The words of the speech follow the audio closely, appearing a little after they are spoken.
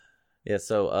Yeah.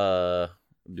 So,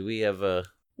 do we have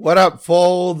What up,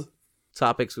 Fold?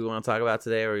 topics we want to talk about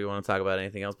today, or you want to talk about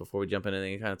anything else before we jump into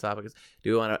any kind of topics?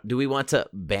 Do we want to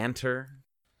banter?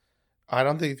 I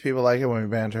don't think people like it when we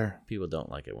banter, People don't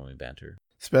like it when we banter.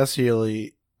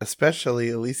 especially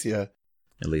Alicia.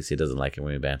 Alicia doesn't like it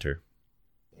when we banter.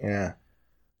 Yeah,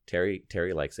 Terry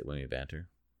likes it when we banter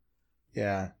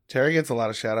yeah. Terry gets a lot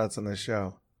of shout outs on this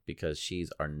show. because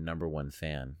she's our number one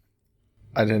fan.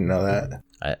 I didn't know that.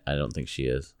 I don't think she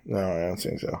is. No, I don't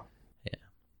think so.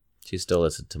 She still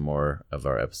listened to more of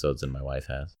our episodes than my wife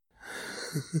has.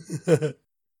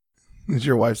 Does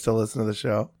your wife still listen to the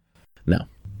show? No.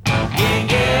 Yeah,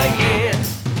 yeah, yeah.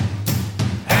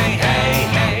 Hey, hey,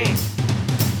 hey.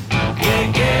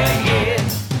 Yeah, yeah, yeah.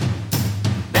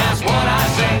 That's what I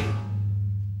say.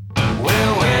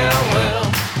 Well, well,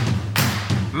 well.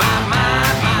 My.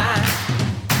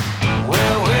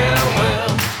 Well, well,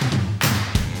 well.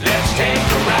 Let's take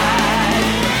a ride.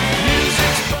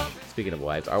 Music's bumping. Speaking of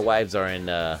wives, our wives are in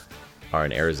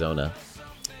Arizona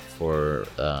for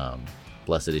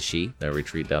Blessed is She, their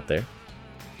retreat out there.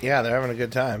 Yeah, they're having a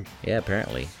good time. Yeah,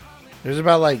 apparently. There's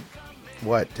about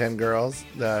 10 girls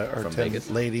or From 10 Vegas?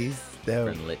 ladies.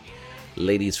 That From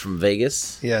ladies from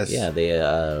Vegas. Yes. Yeah, they.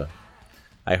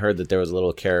 I heard that there was a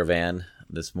little caravan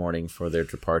this morning for their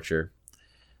departure,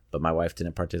 but my wife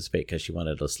didn't participate because she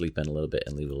wanted to sleep in a little bit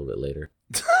and leave a little bit later.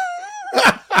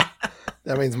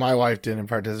 that means my wife didn't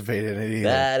participate in it either.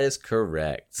 That is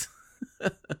correct.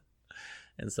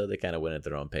 And so they kind of went at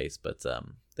their own pace, but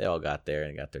they all got there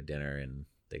and got their dinner and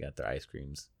they got their ice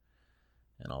creams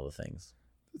and all the things.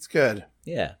 It's good.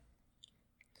 Yeah.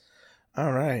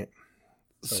 All right.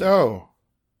 So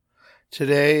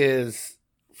today is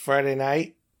Friday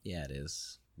night. Yeah, it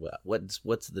is.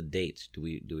 What's the date? Do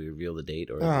we reveal the date,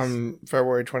 or is this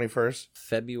February 21st.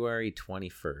 February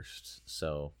 21st?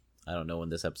 So I don't know when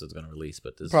this episode's going to release,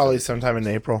 but this Probably is sometime in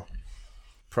April.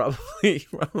 probably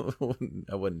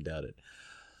I wouldn't doubt it.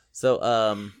 So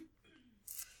I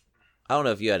don't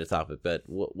know if you had a topic, but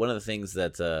one of the things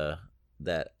that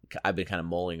I've been kind of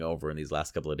mulling over in these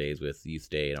last couple of days with Youth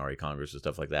Day and RE Congress and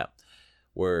stuff like that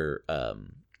were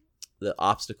the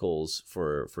obstacles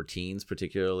for teens,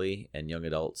 particularly, and young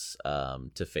adults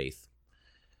to faith.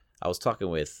 I was talking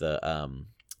with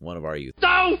one of our youth.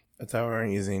 I thought we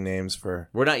weren't using names for.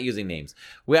 We're not using names.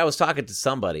 I was talking to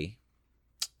somebody.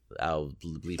 I'll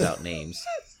bleep out names.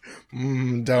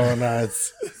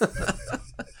 Donuts.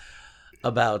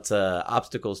 About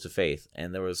obstacles to faith,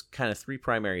 and there was kind of three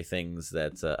primary things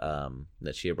that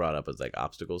she had brought up as like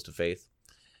obstacles to faith,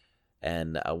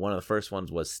 and one of the first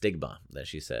ones was stigma. That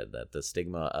she said that the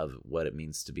stigma of what it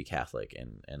means to be Catholic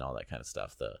and all that kind of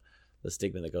stuff, the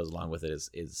stigma that goes along with it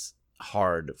is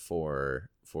hard for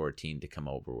a teen to come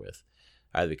over with,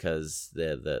 either because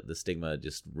the stigma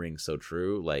just rings so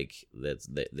true, like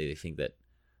they think that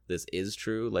this is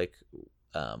true, like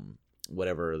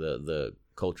whatever the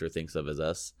culture thinks of as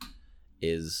us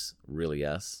is really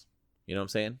us. You know what I'm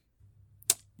saying?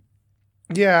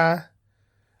 Yeah.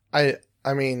 I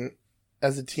mean,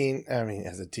 as a teen,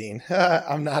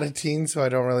 I'm not a teen, so I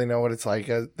don't really know what it's like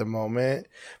at the moment.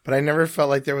 But I never felt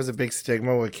like there was a big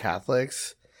stigma with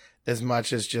Catholics as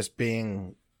much as just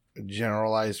being a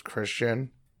generalized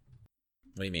Christian.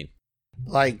 What do you mean?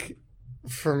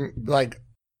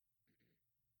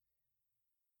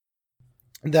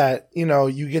 That,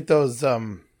 you get those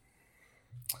who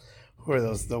are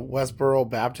those, the Westboro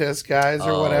Baptist guys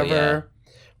or whatever,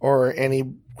 or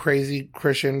any crazy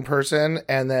Christian person,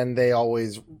 and then they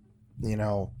always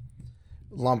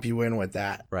lump you in with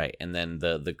that, Right. And then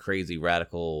the crazy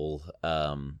radical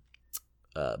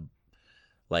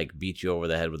like beat you over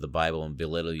the head with the Bible and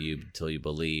belittle you until you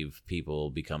believe people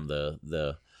become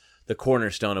the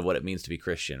cornerstone of what it means to be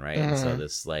Christian, right? And so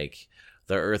this like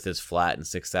the earth is flat and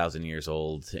 6,000 years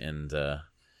old, and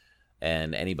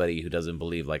anybody who doesn't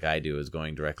believe like I do is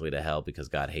going directly to hell because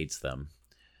God hates them.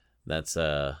 That's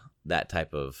that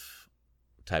type of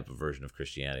version of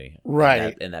Christianity,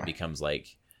 right? And that becomes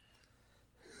like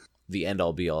the end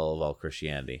all be all of all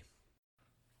Christianity.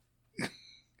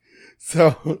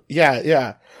 So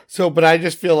yeah. So, but I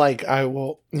just feel like I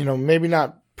will, maybe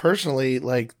not personally,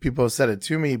 like people have said it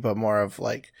to me, but more of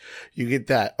like, you get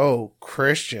that, oh,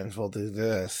 Christians will do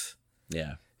this.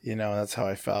 Yeah. That's how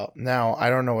I felt. Now, I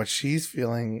don't know what she's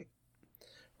feeling,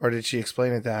 or did she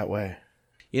explain it that way?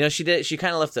 She did. She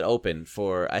kind of left it open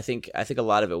for, I think a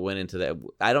lot of it went into that.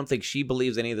 I don't think she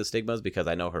believes any of the stigmas because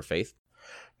I know her faith.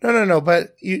 No.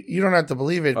 But you don't have to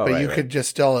believe it, but right, you could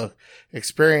just still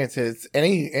experience it. It's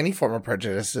any form of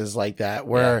prejudice is like that,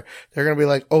 where they're going to be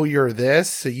like, oh, you're this,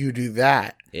 so you do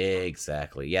that.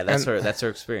 Exactly. Yeah, that's her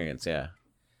experience. Yeah.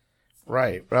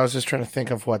 Right. But I was just trying to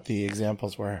think of what the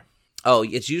examples were. Oh,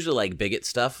 it's usually like bigot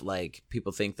stuff. Like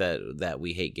people think that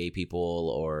we hate gay people,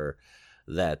 or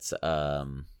that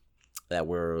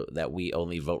that we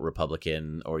only vote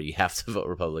Republican, or you have to vote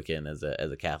Republican as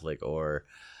a Catholic, or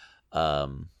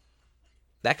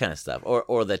that kind of stuff,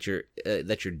 or that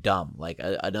you're dumb. Like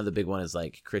another big one is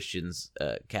like Christians,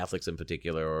 Catholics in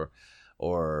particular,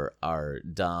 or are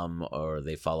dumb, or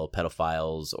they follow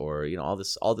pedophiles, or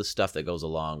all this stuff that goes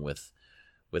along with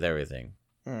everything.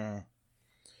 Mm.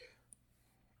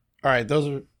 All right,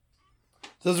 those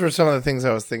were some of the things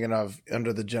I was thinking of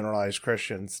under the generalized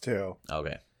Christians too.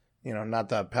 Okay. Not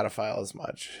the pedophile as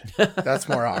much. That's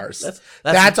more ours.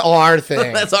 That's our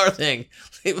thing. That's our thing.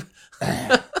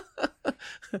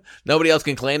 Nobody else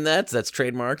can claim that. That's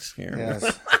trademarked here.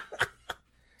 Yes.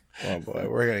 Oh boy,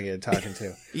 we're gonna get talking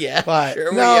to. Yeah, but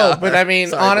sure but I mean,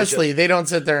 Sorry, honestly, Bishop. they don't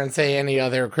sit there and say any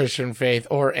other Christian faith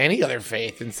or any other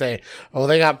faith and say, "Oh,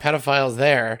 they got pedophiles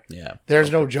there." Yeah,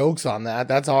 there's no jokes on that.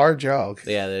 That's our joke.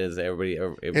 Yeah, that is everybody.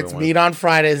 It's meat on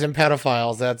Fridays and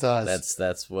pedophiles. That's us.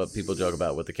 That's what people joke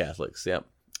about with the Catholics. Yep,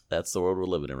 that's the world we're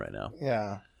living in right now.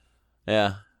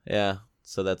 Yeah.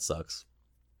 So that sucks.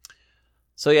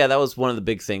 So yeah, that was one of the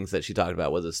big things that she talked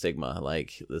about was a stigma,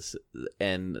 like this,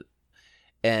 and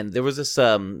there was this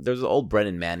there was an old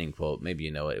Brennan Manning quote. Maybe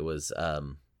you know it. It was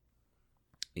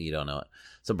you don't know it.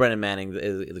 So Brennan Manning,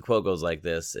 the quote goes like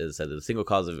this: "Is that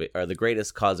the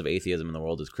greatest cause of atheism in the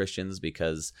world is Christians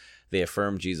because they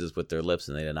affirm Jesus with their lips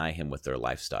and they deny him with their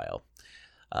lifestyle."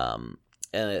 And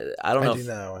I don't know. I do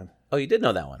know that one. Oh, you did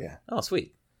know that one. Yeah. Oh,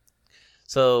 sweet.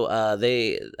 So I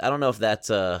don't know if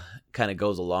that kind of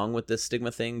goes along with this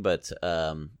stigma thing, but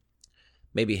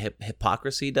maybe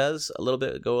hypocrisy does a little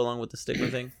bit go along with the stigma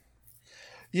thing.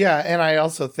 Yeah, and I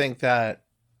also think that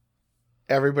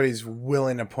everybody's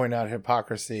willing to point out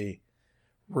hypocrisy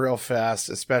real fast,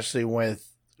 especially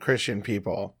with Christian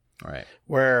people. Right.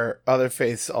 Where other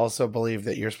faiths also believe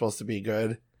that you're supposed to be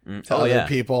good to other yeah.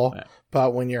 people. Right.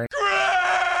 But when you're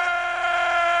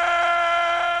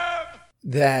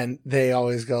then they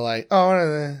always go like, "Oh,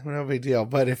 no big deal."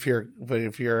 But if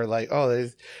you're like, "Oh,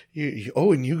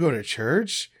 and you go to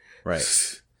church?" Right.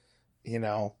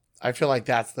 I feel like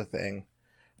that's the thing.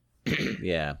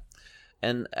 Yeah.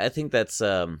 And I think that's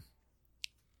I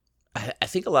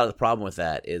think a lot of the problem with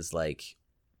that is like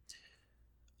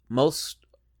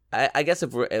I guess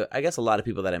a lot of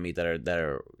people that I meet that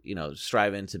are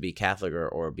striving to be Catholic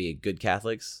or be good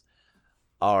Catholics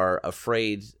are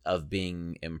afraid of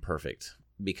being imperfect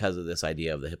because of this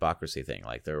idea of the hypocrisy thing.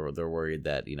 Like they're worried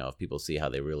that if people see how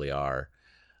they really are,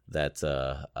 that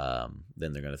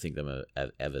then they're going to think them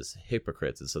as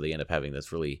hypocrites, and so they end up having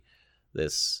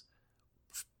this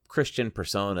Christian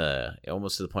persona,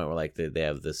 almost to the point where like they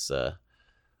have this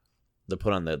they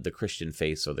put on the Christian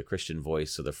face or the Christian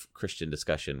voice or the Christian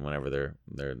discussion whenever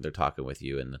they're talking with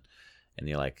you, and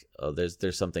you're like, oh,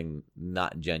 there's something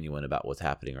not genuine about what's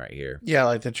happening right here. Yeah,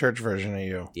 like the church version of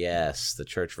you. Yes, the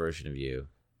church version of you.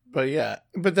 But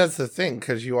that's the thing,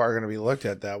 because you are going to be looked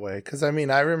at that way. Because I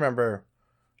mean, I remember,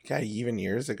 even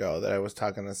years ago that I was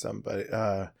talking to somebody,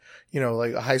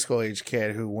 like a high school age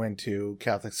kid who went to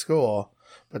Catholic school,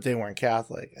 but they weren't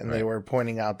Catholic, and they were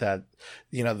pointing out that,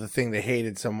 the thing they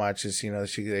hated so much is,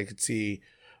 they could see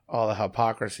all the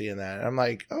hypocrisy in that. And I'm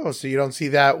like, oh, so you don't see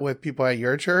that with people at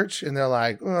your church? And they're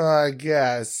like, well, I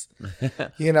guess,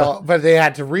 but they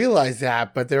had to realize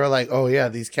that. But they were like, oh yeah,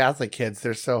 these Catholic kids,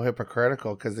 they're so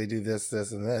hypocritical because they do this,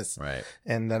 this, and this. Right.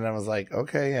 And then I was like,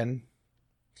 okay, and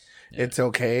it's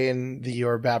okay in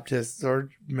your Baptist or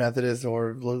Methodist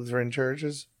or Lutheran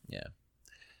churches. Yeah.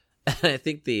 I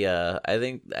think I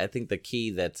think the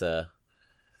key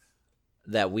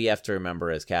that we have to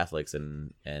remember as Catholics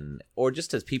and or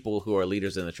just as people who are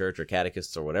leaders in the church or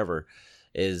catechists or whatever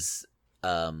is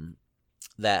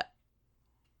that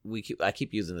I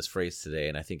keep using this phrase today,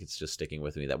 and I think it's just sticking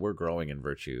with me, that we're growing in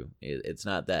virtue. It's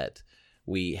not that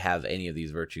we have any of these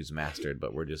virtues mastered,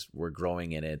 but we're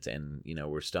growing in it, and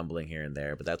we're stumbling here and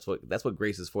there. But that's what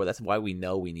grace is for. That's why we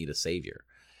know we need a savior,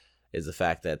 is the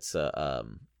fact that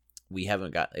we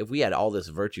haven't got. If we had all this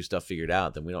virtue stuff figured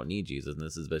out, then we don't need Jesus. And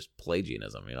this is just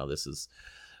Pelagianism. This is.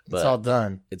 But it's all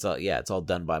done. It's all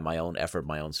done by my own effort,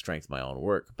 my own strength, my own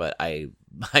work. But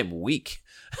I'm weak.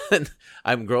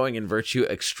 I'm growing in virtue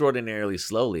extraordinarily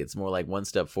slowly. It's more like one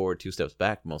step forward, two steps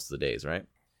back most of the days, right?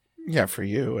 Yeah, for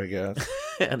you, I guess.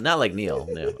 Not like Neil.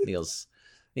 No, Neil's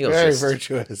very just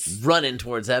virtuous, running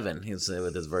towards heaven. He's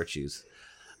with his virtues.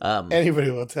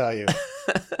 Anybody will tell you.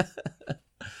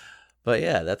 But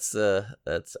yeah, that's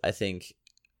I think,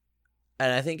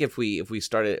 and I think if we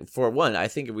started, for one, I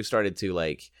think if we started to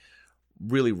like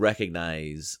really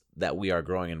recognize that we are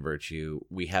growing in virtue,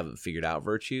 we haven't figured out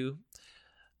virtue,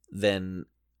 then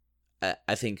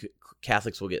I think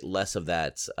Catholics will get less of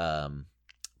that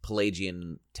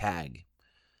Pelagian tag,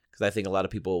 because I think a lot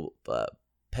of people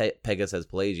peg us as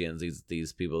Pelagians.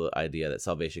 These people, the idea that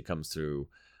salvation comes through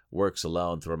works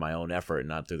alone, through my own effort, and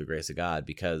not through the grace of God,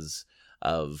 because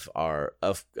of our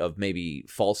of maybe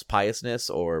false piousness,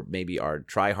 or maybe our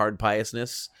try hard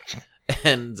piousness,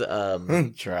 and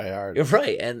try hard,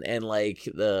 right, and like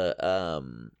the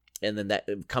and then that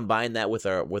combine that with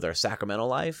our sacramental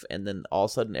life, and then all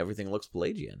of a sudden everything looks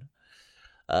Pelagian.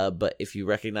 But if you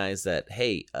recognize that,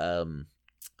 hey,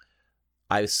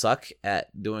 I suck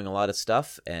at doing a lot of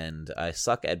stuff, and I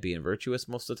suck at being virtuous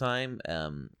most of the time,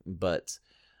 but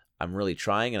I'm really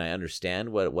trying, and I understand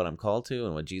what I'm called to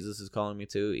and what Jesus is calling me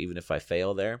to, even if I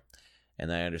fail there.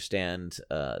 And I understand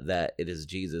that it is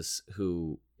Jesus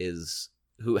who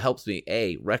helps me,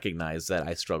 A, recognize that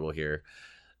I struggle here,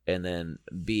 and then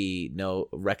B,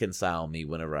 reconcile me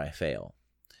whenever I fail.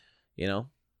 You know?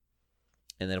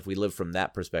 And then if we live from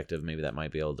that perspective, maybe that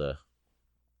might be able to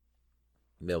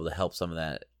help some of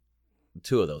that,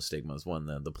 two of those stigmas, one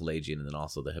the Pelagian, and then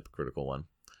also the hypocritical one.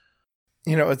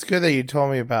 You know, it's good that you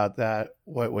told me about that,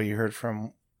 what you heard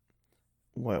from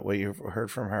what you've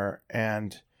heard from her.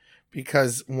 And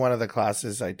because one of the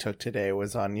classes I took today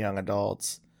was on young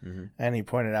adults, mm-hmm. and he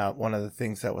pointed out one of the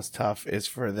things that was tough is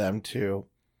for them to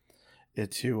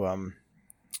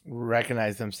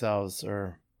recognize themselves,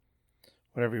 or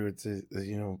whatever you would say,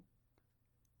 you know,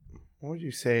 what would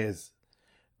you say is,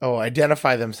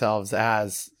 identify themselves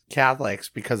as Catholics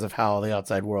because of how the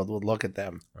outside world would look at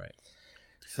them. Right.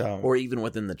 So, or even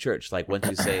within the church, like once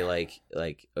you say like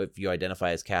if you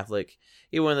identify as Catholic,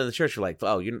 even within the church, you're like,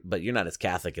 you're not as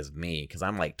Catholic as me, because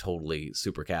I'm like totally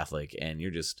super Catholic, and you're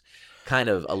just kind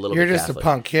of a little. You're bit just Catholic. A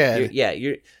punk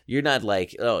kid. You're not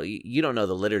like, you don't know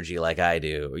the liturgy like I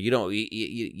do, or you don't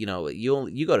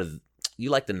you go to. You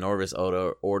like the Norvis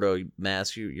Ordo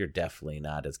Mass. You're definitely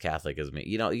not as Catholic as me.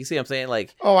 You know, you see what I'm saying?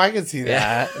 Like, I can see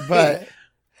that, but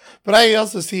I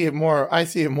also see it more. I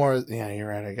see it more. Yeah, you're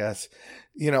right, I guess.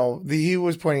 You know, he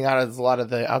was pointing out a lot of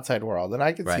the outside world, and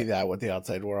I can see that with the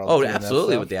outside world. Oh,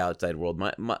 absolutely, with the outside world.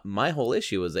 My whole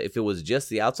issue is that if it was just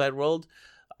the outside world,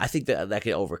 I think that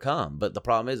could overcome. But the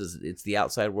problem is it's the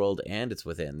outside world and it's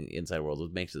within the inside world,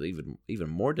 which makes it even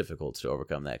more difficult to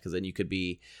overcome that. Because then you could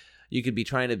be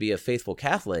trying to be a faithful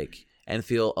Catholic and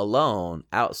feel alone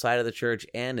outside of the church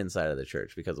and inside of the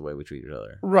church because of the way we treat each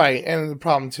other. Right. And the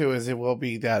problem too is it will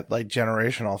be that like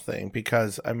generational thing,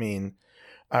 because I mean,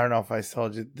 I don't know if I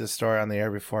told you this story on the air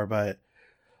before, but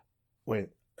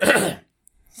wait,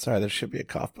 sorry, there should be a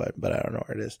cough button, but I don't know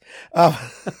where it is.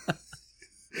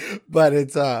 But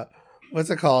it's, what's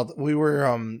it called? We were,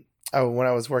 when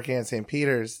I was working at St.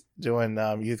 Peter's doing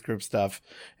youth group stuff,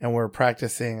 and we're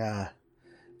practicing,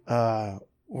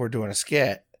 we're doing a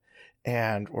skit,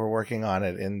 and we're working on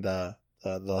it in the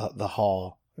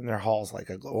hall, and their hall's like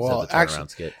turnaround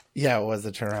skit. Yeah, it was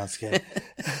the turnaround skit.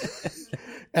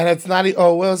 And it's not,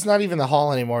 it's not even the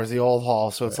hall anymore. It's the old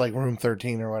hall. So it's like room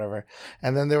 13 or whatever.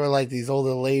 And then there were like these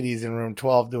older ladies in room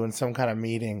 12 doing some kind of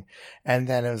meeting. And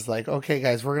then it was like, okay,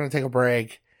 guys, we're going to take a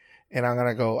break. And I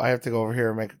have to go over here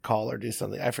and make a call or do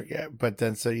something. I forget. But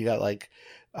then, so you got like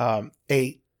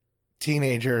 8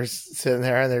 teenagers sitting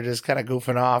there, and they're just kind of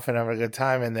goofing off and having a good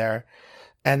time in there.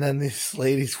 And then these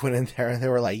ladies went in there and they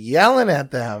were like yelling at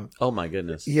them. Oh my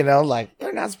goodness. You know, like,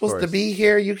 they're not supposed to be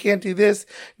here. You can't do this.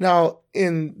 Now,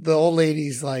 in the old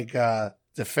lady's like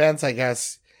defense, I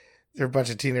guess, there are a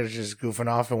bunch of teenagers just goofing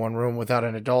off in one room without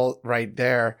an adult right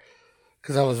there,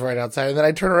 because I was right outside. And then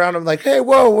I turn around and I'm like, hey,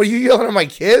 whoa, were you yelling at my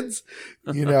kids?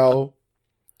 You know?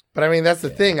 But I mean, that's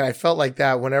the thing. And I felt like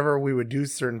that whenever we would do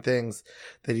certain things,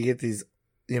 that you get these,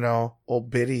 you know, old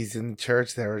biddies in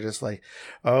church that were just like,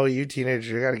 oh, you teenagers,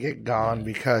 you got to get gone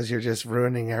because you're just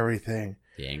ruining everything.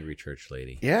 The angry church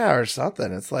lady. Yeah, or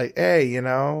something. It's like, hey, you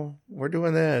know, we're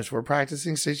doing this. We're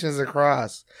practicing Stations of the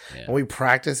Cross. Yeah. And we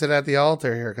practice it at the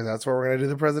altar here because that's where we're going to do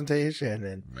the presentation.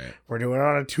 And we're doing it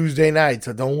on a Tuesday night,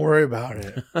 so don't worry about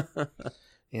it.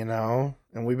 You know?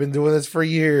 And we've been doing this for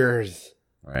years.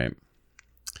 Right.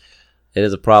 It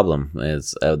is a problem.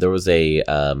 There was a...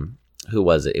 who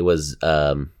was it? It was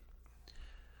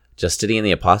Justinian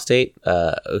the Apostate,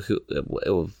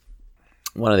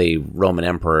 one of the Roman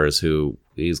emperors who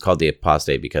he's called the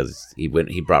Apostate because he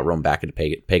brought Rome back into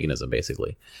paganism,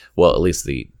 basically. Well, at least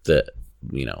the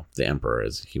emperor,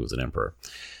 as he was an emperor,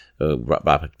 brought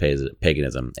back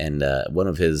paganism. And one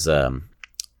of his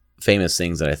famous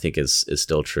things that I think is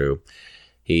still true,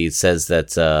 he says that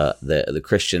the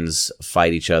Christians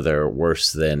fight each other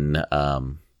worse than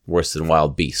worse than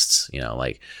wild beasts.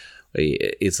 Like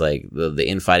it's like the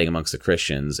infighting amongst the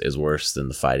Christians is worse than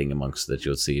the fighting amongst that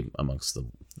you'll see amongst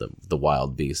the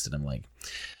wild beasts. And I'm like,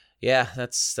 yeah,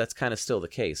 that's kind of still the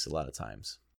case a lot of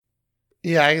times.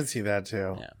 Yeah, I can see that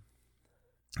too. Yeah.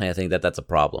 And I think that's a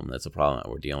problem. That's a problem that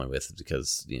we're dealing with,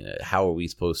 because how are we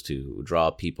supposed to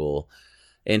draw people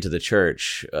into the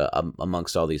church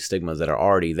amongst all these stigmas that are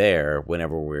already there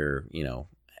whenever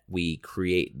we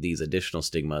create these additional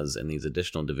stigmas and these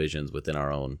additional divisions within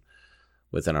our own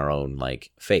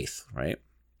like faith, right?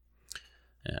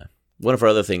 Yeah. One of her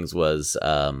other things was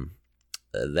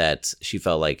that she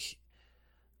felt like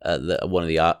one of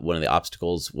the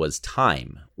obstacles was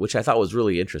time, which I thought was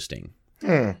really interesting.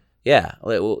 Yeah,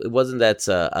 it wasn't that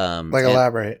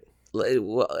elaborate.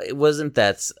 It wasn't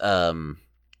that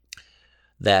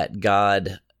that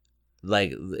God,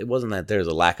 like, it wasn't that there's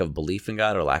a lack of belief in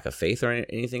God or lack of faith or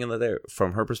anything in there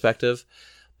from her perspective,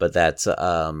 but that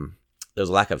there's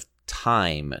a lack of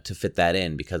time to fit that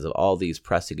in because of all these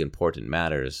pressing important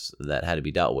matters that had to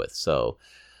be dealt with. So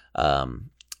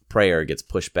prayer gets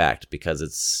pushed back because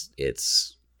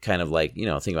it's kind of like,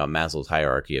 think about Maslow's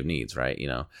hierarchy of needs, right?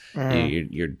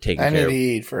 You're taking care need of, to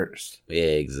eat first.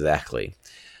 exactly.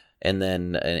 And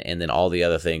then all the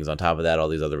other things on top of that, all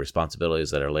these other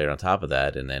responsibilities that are layered on top of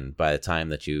that. And then by the time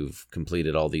that you've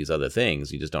completed all these other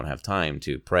things, you just don't have time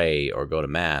to pray or go to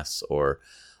mass or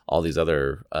all these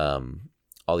other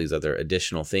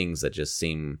additional things that just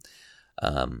seem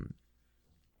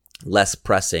less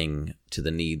pressing to the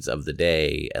needs of the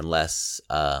day and less,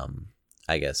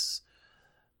 I guess,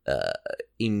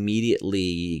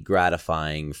 immediately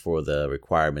gratifying for the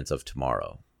requirements of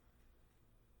tomorrow.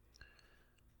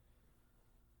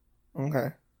 Okay.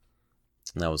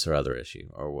 And that was her other issue,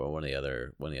 or one of the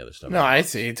other stuff. No, I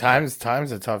see. Time's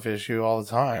a tough issue all the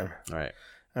time. All right.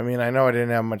 I mean, I know I didn't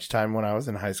have much time when I was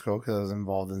in high school because I was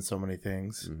involved in so many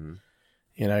things. Mm-hmm.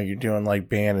 You're doing like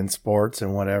band and sports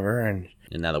and whatever. And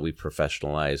now that we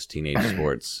professionalized teenage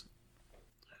sports.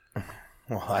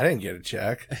 Well, I didn't get a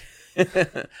check.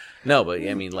 No, but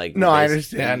I mean, like, no, I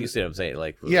understand. You see what I'm saying?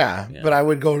 Like, yeah, but I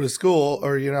would go to school,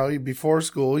 or before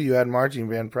school you had marching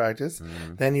band practice,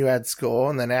 then you had school,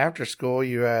 and then after school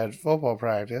you had football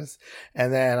practice,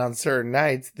 and then on certain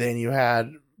nights then you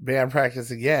had band practice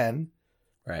again.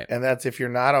 Right. And that's if you're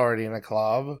not already in a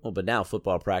club. Well, but now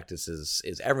football practice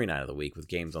is every night of the week with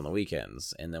games on the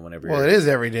weekends, and then whenever it is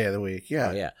every day of the week. Yeah.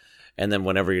 Oh, yeah. And then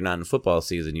whenever you're not in football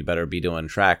season, you better be doing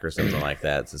track or something like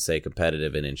that to stay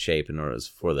competitive and in shape in order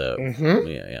for the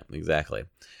yeah, exactly.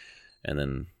 And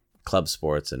then club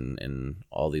sports and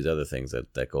all these other things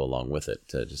that go along with it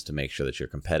to make sure that you're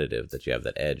competitive, that you have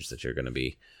that edge, that you're going to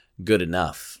be good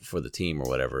enough for the team or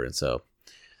whatever.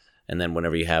 And then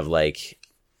whenever you have like,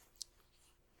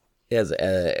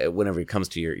 whenever it comes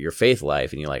to your faith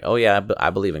life and you're like, oh yeah,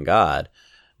 I believe in God.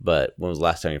 But when was the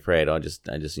last time you prayed? I just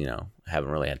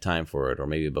haven't really had time for it, or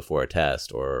maybe before a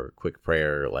test, or quick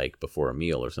prayer like before a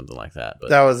meal or something like that. But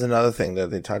that was another thing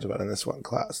that they talked about in this one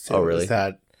class too. Oh, really? Is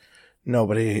that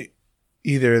nobody,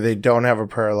 either they don't have a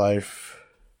prayer life,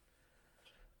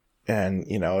 and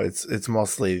it's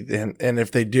mostly, and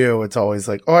if they do, it's always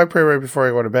like, oh, I pray right before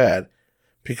I go to bed,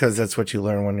 because that's what you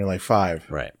learn when you're like 5,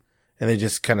 right? And they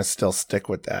just kind of still stick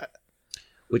with that,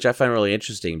 which I find really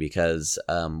interesting because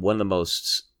one of the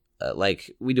most like,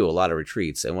 we do a lot of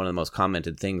retreats, and one of the most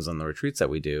commented things on the retreats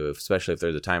that we do, especially if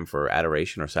there's a time for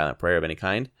adoration or silent prayer of any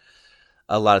kind,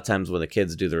 a lot of times when the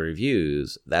kids do the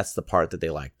reviews, that's the part that they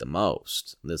like the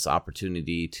most. This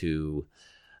opportunity to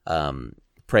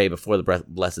pray before the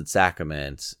Blessed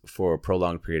Sacrament for a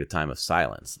prolonged period of time of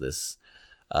silence.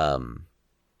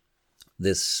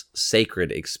 This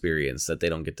sacred experience that they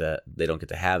don't get to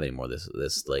have anymore.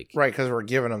 This like, right, because we're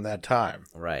giving them that time.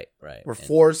 Right. We're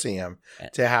forcing them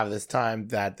to have this time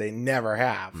that they never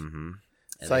have. Mm-hmm.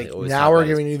 It's like, now we're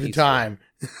giving you the time.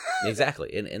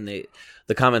 Exactly, and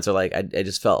the comments are like, I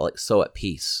just felt like so at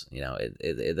peace.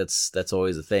 That's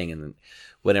always the thing. And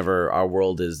whenever our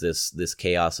world is this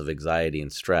chaos of anxiety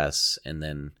and stress, and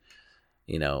then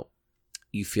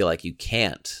you feel like you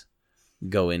can't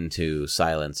go into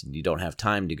silence, and you don't have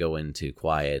time to go into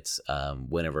quiet,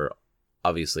 whenever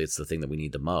obviously it's the thing that we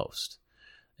need the most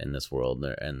in this world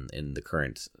and in the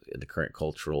current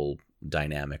cultural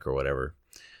dynamic or whatever.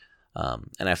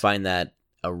 And I find that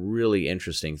a really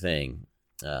interesting thing,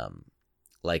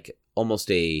 like almost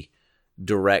a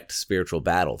direct spiritual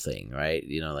battle thing, right?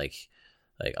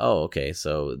 Like, oh, okay,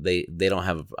 so they don't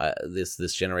have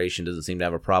this generation doesn't seem to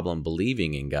have a problem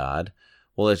believing in God.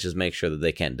 Well, let's just make sure that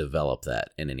they can't develop that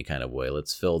in any kind of way.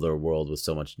 Let's fill their world with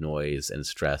so much noise and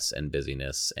stress and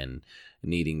busyness and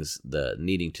needing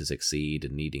to succeed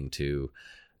and needing to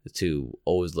to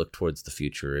always look towards the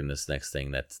future in this next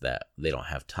thing that they don't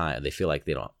have time. They feel like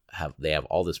they have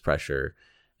all this pressure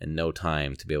and no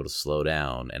time to be able to slow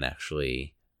down and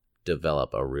actually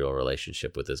develop a real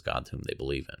relationship with this God whom they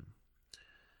believe in.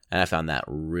 And I found that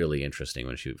really interesting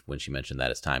when she mentioned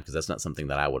that as time, because that's not something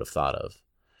that I would have thought of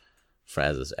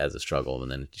as a struggle.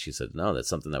 And then she said, no, that's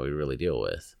something that we really deal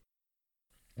with.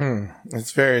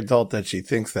 It's very adult that she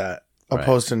thinks that,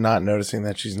 opposed to not noticing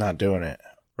that she's not doing it.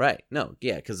 Right. No,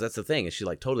 yeah, because that's the thing. Is she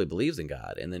like totally believes in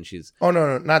God, and then she's... Oh,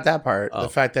 no, not that part. Oh. The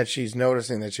fact that she's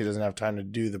noticing that she doesn't have time to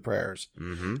do the prayers.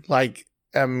 Mm-hmm. Like,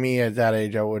 at me at that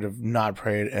age, I would have not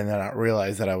prayed and then not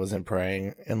realized that I wasn't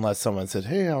praying unless someone said,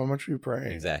 hey, how much are you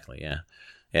praying? Exactly, yeah.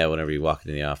 Yeah, whenever you walk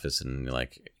into the office and you're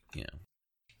like, This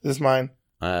is mine.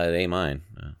 it ain't mine.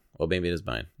 Well, maybe it is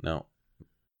mine. No.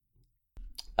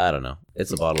 I don't know.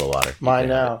 It's a bottle of water. Mine You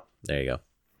can have now. it. There you go.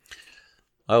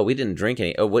 Oh, we didn't drink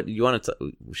any. Oh, what you want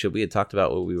to? Should we have talked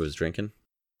about what we was drinking?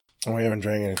 We haven't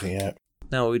drank anything yet.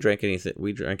 No, we drank anything.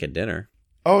 We drank at dinner.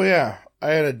 Oh, yeah. I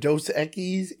had a Dos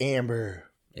Equis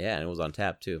Amber. Yeah, and it was on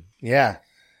tap too. Yeah.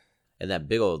 And that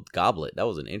big old goblet. That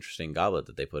was an interesting goblet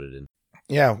that they put it in.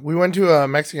 Yeah. We went to a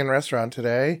Mexican restaurant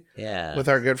today Yeah. with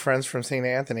our good friends from St.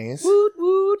 Anthony's. woot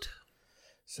woot.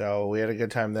 So we had a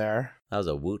good time there. That was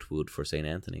a woot woot for St.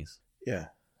 Anthony's. Yeah.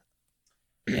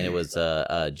 And it was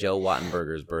Joe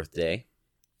Wattenberger's birthday.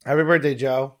 Happy birthday,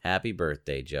 Joe. Happy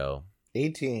birthday, Joe.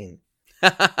 18.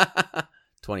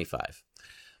 25.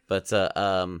 But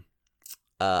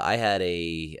I had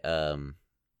a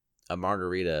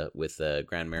margarita with a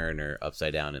Grand Marnier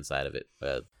upside down inside of it.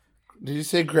 Did you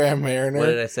say Grand Marnier? What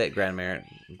did I say? Grand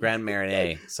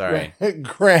Marnier. Sorry.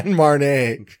 Grand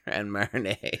Marnier. Grand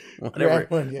Marnier.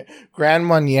 Whatever. Grand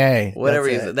Marnier. Whatever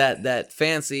That's you it. that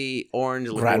fancy orange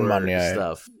Grand liqueur Marnier.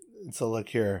 stuff. It's a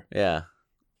liqueur. Yeah.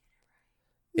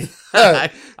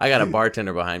 I got a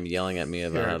bartender behind me yelling at me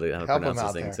about how to Help pronounce him this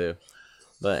out thing there. too.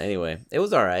 But anyway, it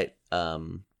was all right.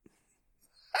 I'm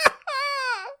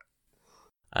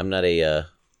not a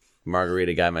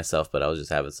margarita guy myself, but I was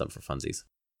just having some for funsies.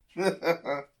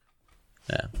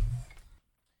 Yeah.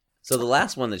 So the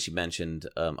last one that she mentioned.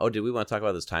 Did we want to talk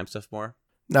about this time stuff more?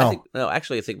 No.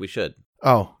 Actually, I think we should.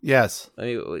 Oh, yes. I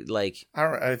mean, like,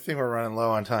 I think we're running low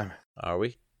on time. are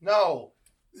we? No.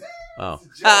 Oh,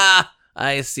 It's a joke.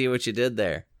 I see what you did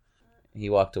there. He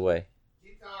walked away.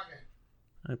 Keep talking.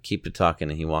 I keep it talking,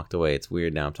 and he walked away. It's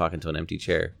weird now. I'm talking to an empty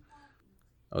chair.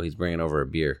 Oh, he's bringing over a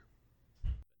beer.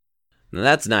 Now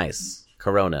that's nice.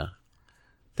 Corona.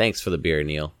 Thanks for the beer,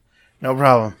 Neil. No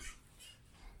problem.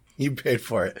 You paid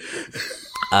for it.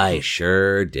 I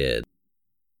sure did.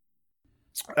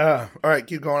 All right,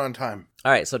 keep going on time.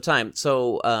 All right, so time.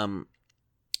 So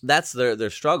that's their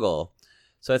struggle.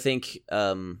 So I think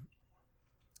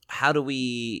how do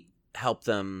we help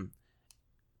them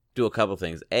do a couple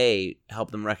things? A,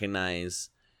 help them recognize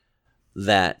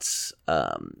that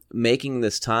making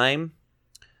this time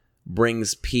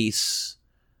brings peace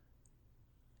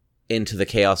into the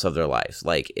chaos of their lives.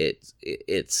 Like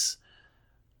it's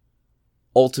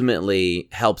ultimately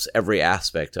helps every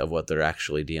aspect of what they're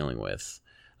actually dealing with.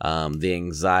 The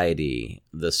anxiety,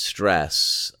 the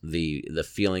stress, the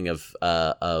feeling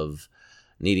of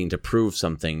needing to prove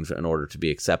something in order to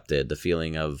be accepted, the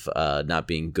feeling of not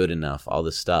being good enough, all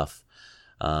this stuff.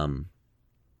 A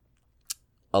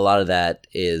lot of that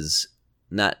is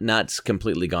not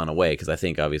completely gone away, because I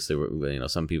think obviously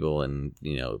some people, and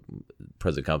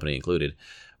present company included,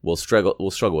 will struggle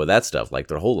with that stuff like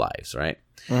their whole lives, right?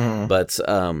 Mm-hmm.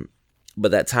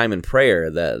 But that time in prayer,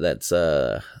 that's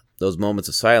those moments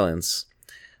of silence,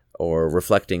 or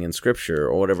reflecting in scripture,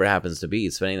 or whatever it happens to be,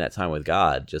 spending that time with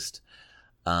God, just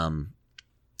I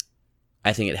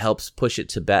think it helps push it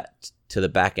to the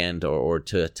back end, or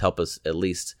to help us, at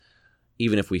least,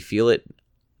 even if we feel it,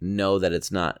 know that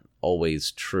it's not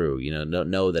always true.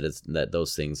 Know that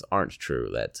those things aren't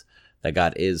true. That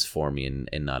God is for me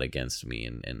and not against me,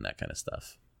 and that kind of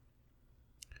stuff.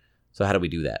 So how do we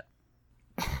do that?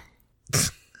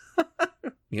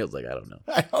 Neil's like, I don't know.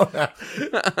 I don't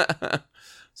know.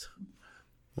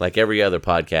 Like every other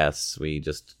podcast, we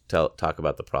just talk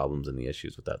about the problems and the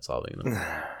issues without solving them.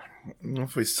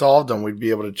 If we solved them, we'd be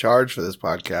able to charge for this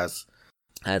podcast.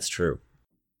 That's true.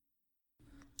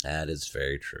 That is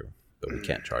very true. But we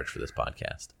can't charge for this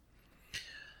podcast.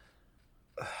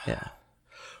 Yeah.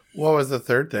 What was the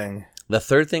third thing? The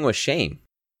third thing was shame.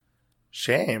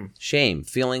 Shame. Shame.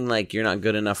 Feeling like you're not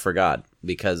good enough for God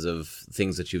because of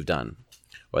things that you've done.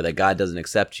 Or that God doesn't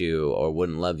accept you, or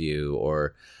wouldn't love you,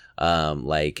 or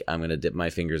like, I'm going to dip my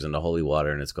fingers into holy water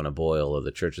and it's going to boil, or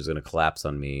the church is going to collapse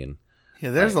on me. And Yeah,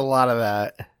 there's a lot of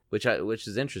that. which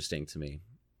is interesting to me.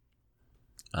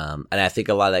 And I think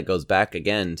a lot of that goes back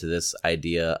again to this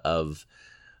idea of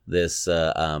this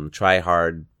try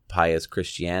hard, pious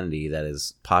Christianity that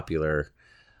is popular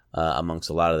amongst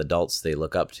a lot of the adults they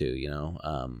look up to.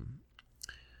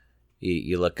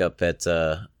 You look up at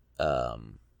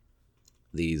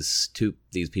these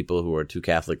people who are too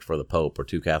Catholic for the Pope or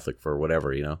too Catholic for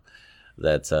whatever,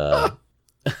 that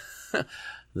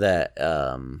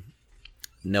that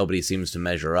nobody seems to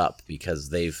measure up because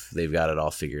they've got it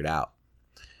all figured out.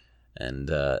 And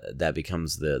that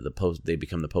becomes they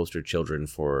become the poster children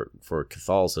for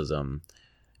Catholicism,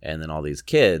 and then all these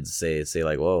kids say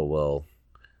like, well,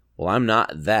 I'm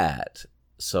not that,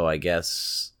 so I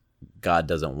guess God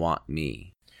doesn't want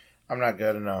me. I'm not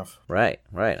good enough. Right.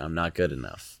 I'm not good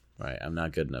enough. Right. I'm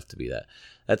not good enough to be that.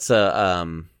 That's I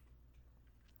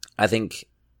think.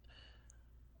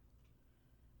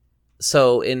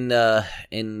 So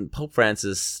in Pope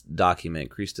Francis' document,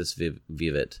 Christus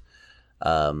Vivit,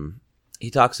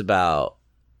 he talks about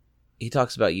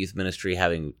youth ministry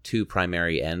having two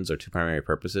primary ends or two primary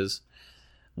purposes.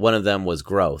 One of them was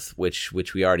growth, which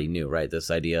we already knew, right? This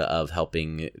idea of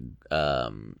helping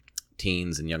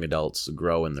teens and young adults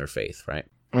grow in their faith, right?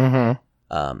 Mm-hmm.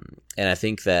 And I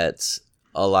think that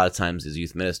a lot of times as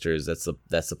youth ministers, that's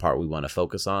the part we want to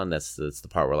focus on. That's the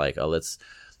part where like, oh, let's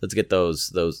get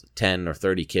those 10 or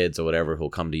 30 kids or whatever who'll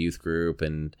come to youth group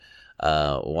and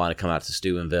want to come out to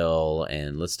Steubenville,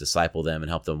 and let's disciple them and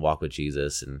help them walk with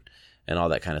Jesus and all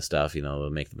that kind of stuff.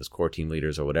 Make them as core team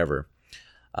leaders or whatever.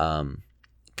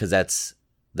 Because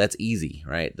that's easy,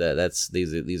 right?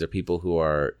 These are people who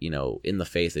are in the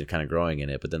faith and kind of growing in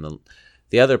it. But then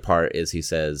the other part is, he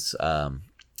says,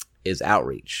 is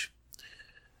outreach,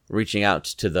 reaching out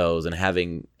to those and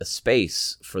having a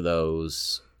space for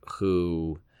those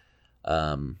who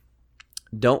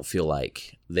don't feel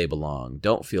like they belong,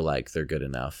 don't feel like they're good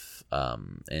enough,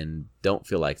 and don't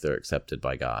feel like they're accepted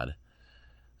by God,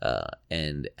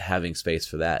 and having space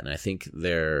for that. And I think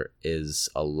there is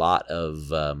a lot of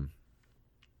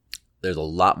there's a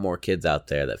lot more kids out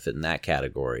there that fit in that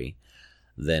category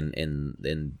than in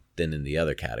the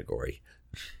other category.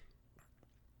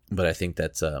 But I think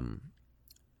that's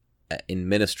in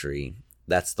ministry,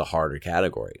 that's the harder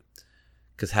category,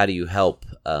 because how do you help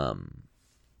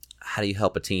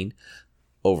a teen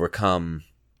overcome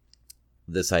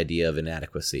this idea of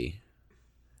inadequacy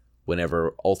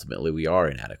whenever ultimately we are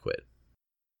inadequate?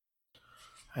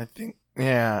 I think,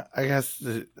 yeah, I guess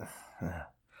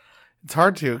it's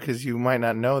hard to, because you might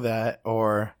not know that,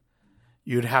 or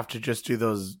you'd have to just do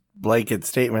those blanket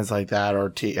statements like that,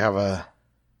 or have a...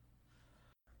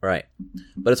 Right.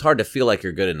 But it's hard to feel like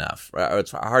you're good enough, right? Or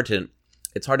it's hard to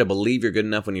believe you're good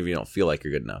enough whenever you don't feel like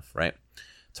you're good enough, right?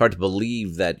 It's hard to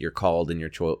believe that you're called and you're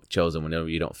chosen whenever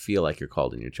you don't feel like you're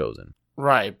called and you're chosen.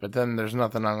 Right, but then there's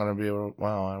nothing I'm going to be able to...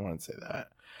 Well, I wouldn't say that.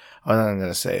 I'm going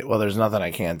to say, well, there's nothing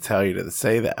I can't tell you to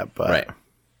say that, but... Right.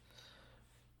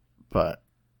 But...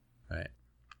 Right.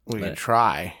 We can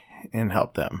try and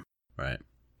help them. Right.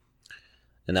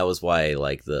 And that was why,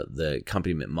 like, the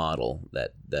accompaniment model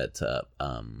that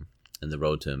in the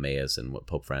Road to Emmaus, and what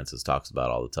Pope Francis talks about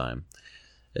all the time,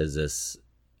 that's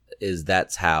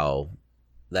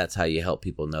how you help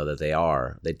people know that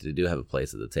they do have a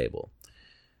place at the table.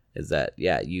 Is that,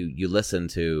 yeah, you listen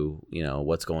to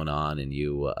what's going on, and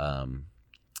you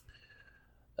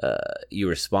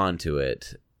respond to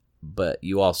it, but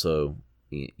you also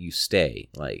you stay,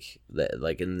 like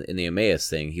in the Emmaus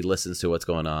thing. He listens to what's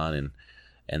going on,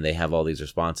 and they have all these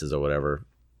responses or whatever,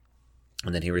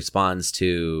 and then he responds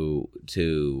to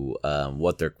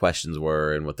what their questions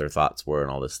were and what their thoughts were and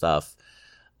all this stuff,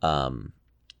 and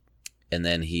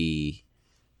then he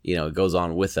goes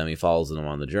on with them. He follows them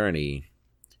on the journey,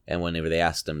 and whenever they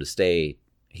ask him to stay,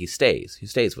 he stays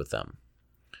with them,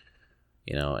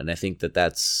 and I think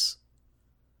that's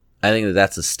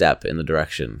a step in the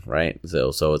direction, right? So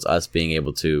it's us being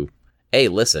able to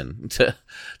listen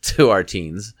to our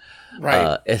teens,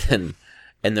 right,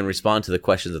 and then respond to the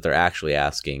questions that they're actually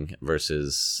asking,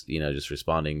 versus just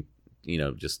responding.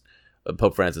 Just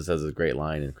Pope Francis has a great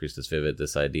line in Christus Vivit,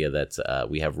 this idea that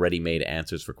we have ready-made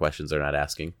answers for questions they're not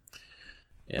asking.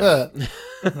 Yeah.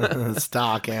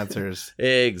 Stock answers.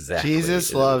 Exactly.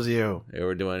 Jesus loves you.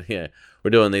 We're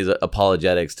doing these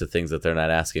apologetics to things that they're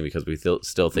not asking, because we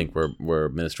still think we're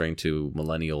ministering to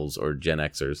millennials or Gen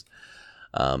Xers,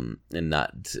 and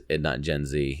not Gen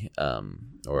Z,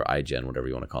 or iGen, whatever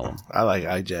you want to call them. I like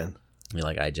iGen. You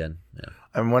like iGen? Yeah.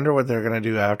 I wonder what they're gonna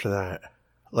do after that.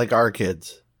 Like our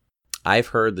kids. I've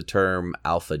heard the term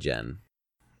Alpha Gen.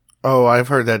 Oh, I've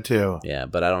heard that too. Yeah,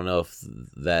 but I don't know if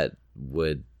that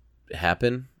would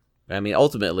happen. I mean,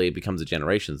 ultimately, it becomes the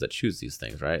generations that choose these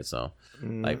things, right? So,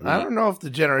 like, I don't know if the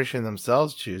generation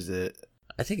themselves choose it.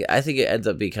 I think it ends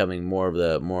up becoming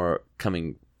more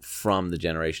coming from the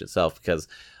generation itself, because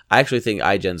I actually think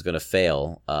iGen's going to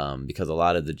fail because a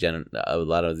lot of the iGeners,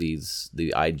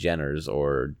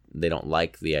 or they don't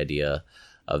like the idea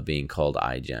of being called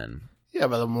iGen. Yeah,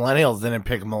 but the millennials didn't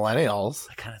pick millennials.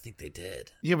 I kind of think they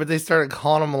did. Yeah, but they started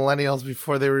calling them millennials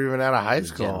before they were even out of high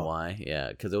school. Gen Y, yeah,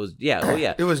 because it was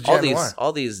yeah. It was Gen Y.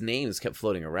 All these names kept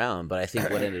floating around, but I think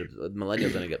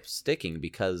millennials ended up sticking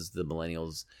because the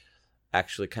millennials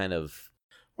actually kind of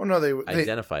Well, no, they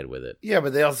identified with it. Yeah,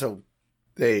 but I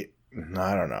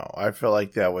don't know. I feel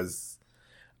like that was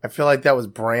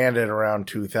branded around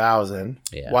 2000.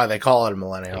 Yeah. Why they call it a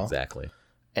millennial. Exactly.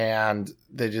 And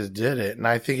they just did it. And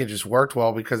I think it just worked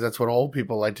well because that's what old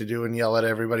people like to do and yell at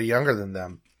everybody younger than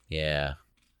them. Yeah.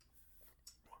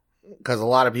 Because a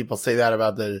lot of people say that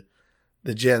about the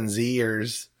Gen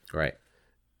Zers, Right.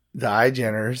 the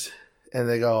iGeners, and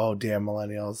they go, "Oh, damn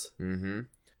millennials." Mm-hmm.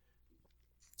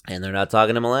 And they're not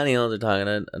talking to millennials; they're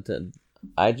talking to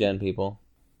iGen people.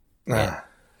 Yeah.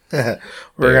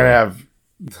 We're gonna have.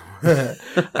 I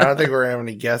don't think we're gonna have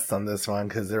any guests on this one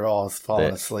because they're all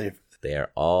falling asleep. They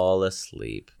are all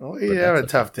asleep. Well, you have a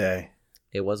tough day.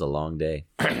 It was a long day.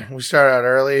 We started out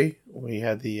early. We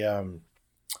had the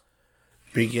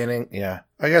beginning. Yeah,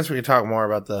 I guess we could talk more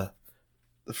about the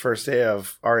first day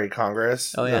of RE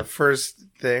Congress. Oh, yeah. The first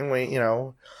thing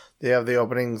they have the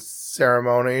opening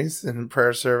ceremonies and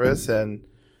prayer service, and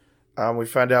we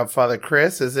find out Father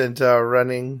Chris isn't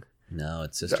running. No,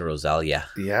 it's Sister Rosalia.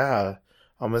 Yeah,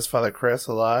 I'll miss Father Chris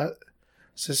a lot.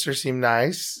 Sister seemed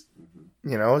nice.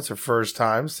 It's her first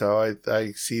time, so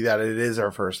I see that it is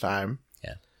our first time.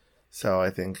 Yeah. So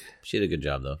I think She did a good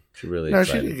job, though. She really she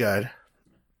excited. did good.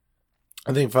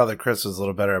 I think Father Chris was a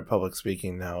little better at public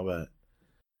speaking now, but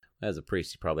As a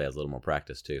priest, he probably has a little more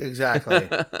practice, too. exactly.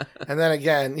 And then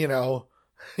again, you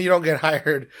don't get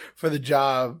hired for the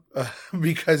job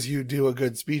because you do a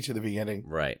good speech at the beginning.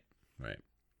 Right.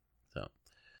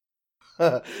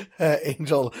 So,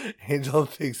 Angel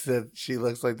thinks that she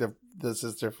looks like the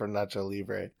sister from Nacho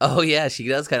Libre. oh, yeah, she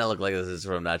does kind of look like this is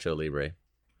from Nacho Libre.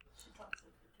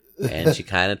 And she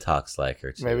kind of talks like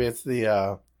her, too. Maybe it's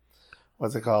the,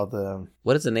 what's it called?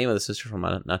 What is the name of the sister from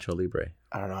Nacho Libre?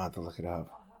 I don't know. I have to look it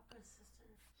up.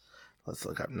 Let's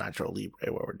look up Nacho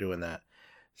Libre while we're doing that.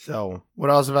 So, what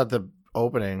else about the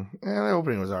opening? The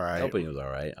opening was all right. The opening was all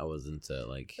right. I wasn't,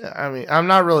 I mean, I'm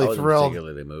not really I wasn't thrilled.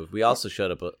 particularly moved. We also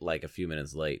showed up like a few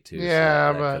minutes late, too. Yeah,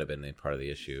 so that but could have been a part of the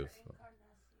issue.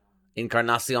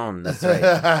 Encarnacion, that's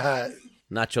right.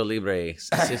 Nacho Libre,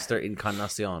 Sister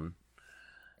Encarnacion.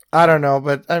 I don't know,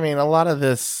 but I mean, a lot of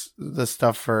the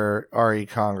stuff for RE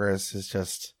Congress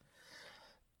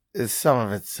is some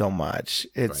of it's so much.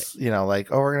 It's,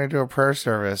 like, oh, we're going to do a prayer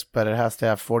service, but it has to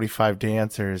have 45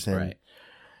 dancers and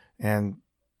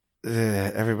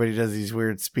everybody does these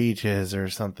weird speeches or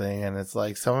something. And it's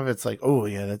like, some of it's like, oh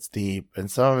yeah, that's deep.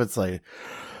 And some of it's like,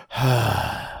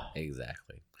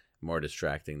 Exactly. More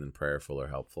distracting than prayerful or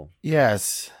helpful.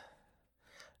 yes.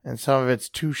 And some of it's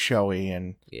too showy,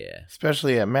 and Yeah.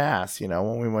 especially at Mass,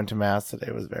 when we went to Mass today,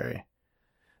 it was very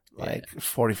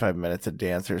 45 minutes of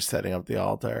dancers setting up the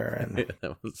altar, and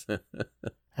That was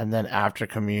and then after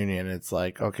communion, it's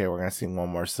like, okay, we're gonna sing one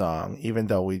more song, even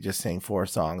though we just sang 4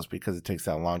 songs because it takes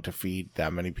that long to feed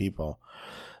that many people.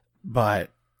 But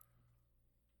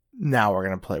now we're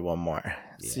gonna play one more,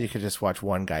 so you could just watch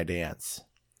one guy dance.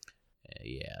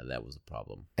 Yeah, that was a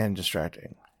problem. And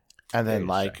distracting. And then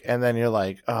Very and then you're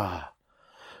like,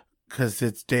 because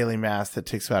it's daily Mass that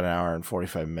takes about an hour and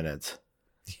 45 minutes.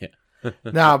 Yeah.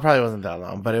 No, it probably wasn't that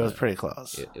long, but it was pretty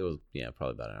close. It was,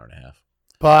 probably about an hour and a half.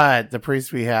 But the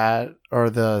priest we had, or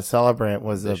the celebrant,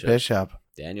 was the bishop.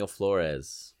 Daniel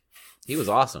Flores. He was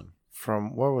awesome.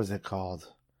 From, what was it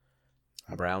called?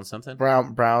 Brown something?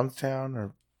 Brownstown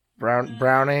or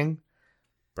Browning?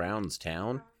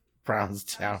 Brownstown?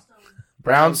 Brownstown.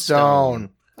 Brownstone.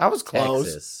 I was close.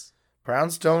 Texas.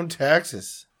 Brownstone,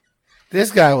 Texas.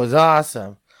 This guy was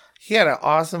awesome. He had an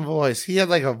awesome voice. He had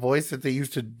like a voice that they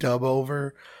used to dub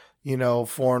over,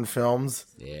 foreign films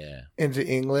Yeah. into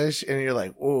English. And you're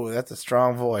like, oh, that's a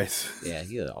strong voice. Yeah,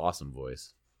 he had an awesome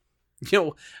voice.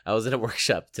 I was in a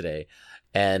workshop today,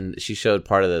 and she showed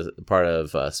part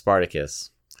of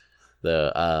Spartacus,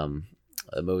 the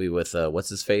movie with what's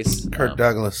his face, Kirk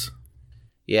Douglas.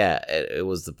 Yeah, it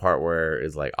was the part where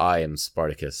it's like, I am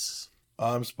Spartacus.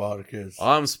 I'm Spartacus.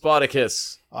 I'm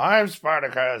Spartacus. I'm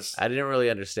Spartacus. I didn't really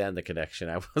understand the connection.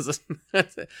 I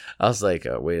was like,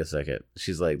 wait a second.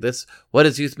 She's like, what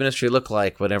does youth ministry look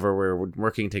like whenever we're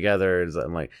working together?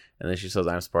 I'm like, and then she says,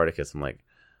 I'm Spartacus. I'm like,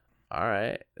 all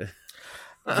right.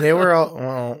 They were all,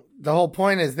 well, the whole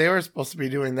point is they were supposed to be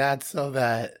doing that so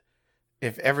that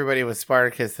if everybody was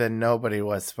Spartacus, then nobody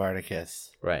was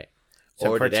Spartacus. Right. To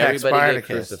Or did protect everybody get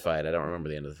Spartacus. crucified? I don't remember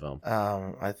the end of the film.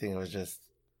 I think it was just,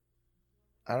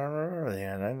 I don't remember the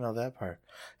end. I didn't know that part.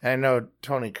 And I know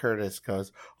Tony Curtis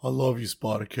goes, I love you,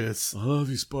 Spartacus. I love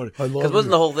you, Spartacus. I love Because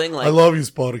wasn't the whole thing like, I love you,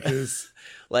 Spartacus.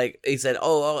 like he said,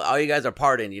 oh, all you guys are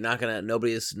pardoned. You're not gonna,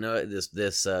 nobody's no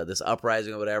this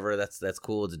uprising or whatever. That's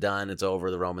cool. It's done. It's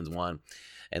over. The Romans won,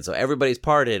 and so everybody's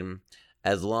pardoned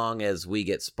as long as we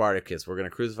get Spartacus. We're gonna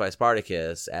crucify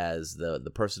Spartacus as the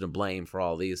person to blame for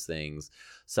all these things.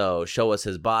 So show us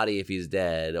his body if he's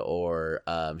dead, or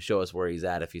show us where he's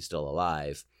at if he's still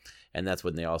alive. And that's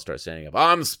when they all start standing up.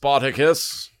 I'm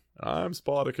Spartacus. I'm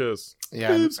Spartacus.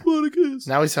 Yeah. I'm Spartacus.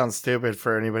 Now we sound stupid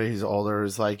for anybody who's older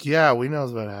who's like, yeah, we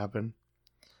knows what happened.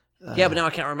 Yeah, but now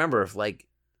I can't remember if like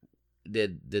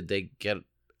did they get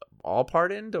all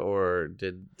pardoned or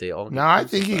did they all? Get No, I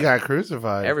think he crucified? got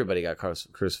crucified. Everybody got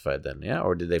crucified then, yeah?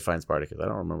 Or did they find Spartacus? I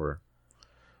don't remember.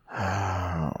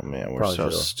 Oh man, we're Probably so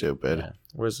should. stupid. Yeah.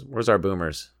 Where's our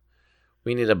boomers?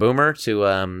 We need a boomer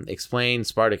to explain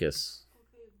Spartacus.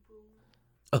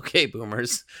 Okay,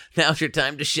 boomers, now's your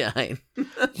time to shine.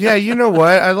 Yeah, you know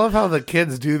what? I love how the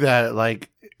kids do that. Like,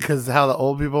 because how the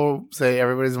old people say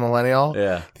everybody's a millennial.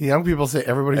 Yeah, The young people say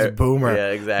everybody's a boomer. Yeah,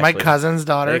 exactly. My cousin's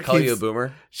daughter They call you a keeps,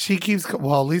 boomer. she keeps,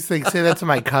 well, at least they say that to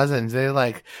my cousins. They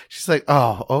like, she's like,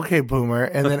 oh, okay, boomer.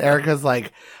 And then Erica's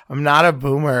like, I'm not a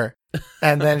boomer.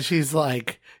 And then she's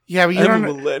like, yeah, but you I'm a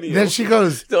don't. millennial. Then she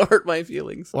goes, Don't hurt my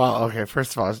feelings. well, okay,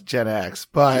 first of all, it's Gen X,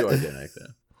 You are but, Gen X, yeah.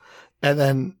 and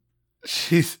then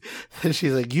she's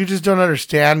like, you just don't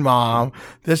understand, Mom.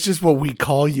 That's just what we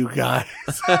call you guys.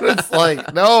 It's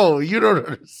like, no, you don't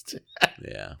understand.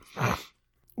 Yeah.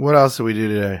 What else did we do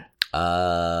today?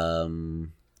 I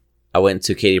went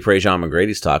to Katie Prejean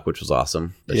McGrady's talk, which was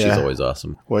awesome. But Yeah. She's always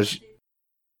awesome. Was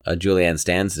Julianne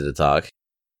Stans did a talk.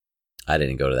 I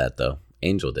didn't go to that though.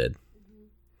 Angel did.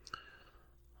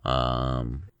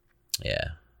 Yeah.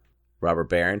 Robert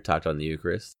Barron talked on the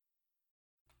Eucharist.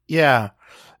 yeah,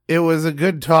 it was a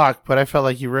good talk, but I felt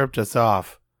like you ripped us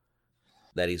off.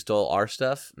 That he stole our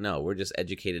stuff? No, we're just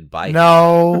educated by him.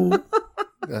 No,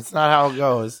 that's not how it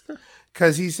goes.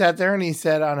 Because he sat there and he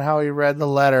said on how he read the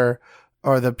letter,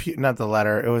 or the Pew, not the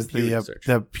letter. It was Pew the research.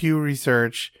 the Pew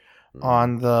research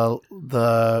on the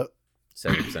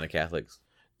 70% of Catholics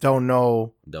don't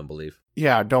know, don't believe.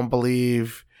 yeah, don't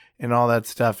believe and all that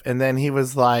stuff. And then he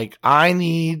was like, I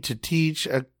need to teach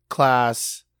a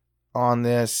class on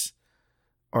this,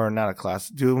 or not a class,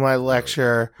 do my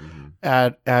lecture Mm-hmm.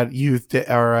 at youth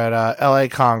or at LA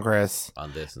Congress.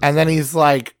 On this. And then he's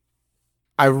like,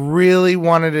 I really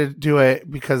wanted to do it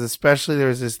because especially there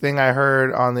was this thing I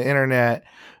heard on the internet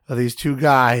of these two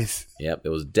guys. Yep, it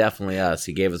was definitely us.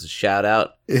 He gave us a shout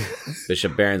out.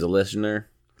 Bishop Barron's a listener.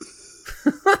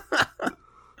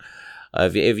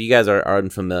 If you guys are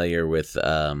unfamiliar with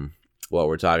what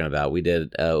we're talking about, we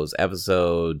did it was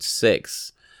episode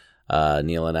 6.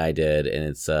 Neil and I did, and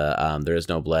it's there is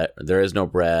no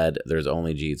bread, there's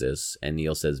only Jesus, and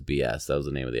Neil says BS. That was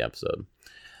the name of the episode.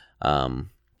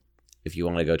 If you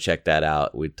want to go check that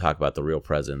out, we talk about the real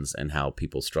presence and how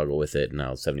people struggle with it, and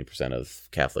how 70% of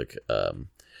Catholic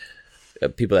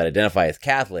people that identify as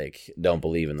Catholic don't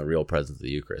believe in the real presence of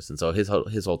the Eucharist, and so his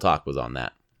whole talk was on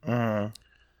that. Mhm.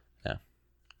 Yeah.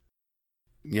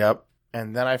 Yep.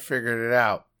 And then I figured it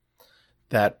out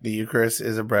that the Eucharist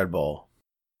is a bread bowl.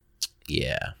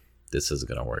 Yeah, this isn't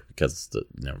gonna work because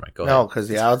never mind. Go No, ahead. because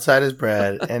the outside is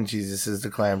bread and Jesus is the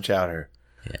clam chowder.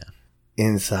 Yeah.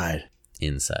 Inside.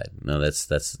 Inside. No, that's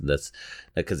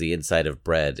because the inside of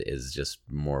bread is just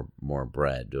more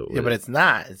bread. Yeah, but it's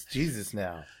not. It's Jesus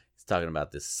now. It's talking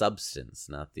about this substance,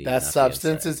 not the. That not the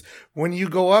substance inside. is when you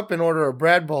go up and order a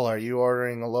bread bowl, are you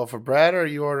ordering a loaf of bread or are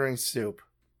you ordering soup?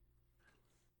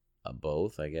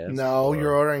 Both, I guess. No, Or-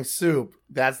 you're ordering soup.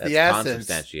 That's the That's essence.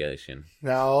 consubstantiation.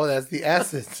 No, that's the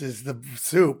essence is the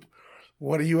soup.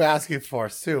 What are you asking for?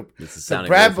 Soup. This is The sounding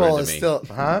bread Lutheran bowl to is me. still,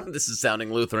 huh? This is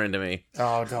sounding Lutheran to me.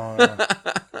 Oh, don't.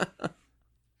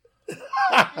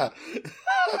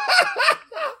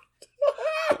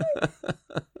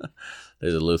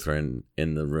 There's a Lutheran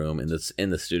in the room in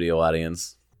the studio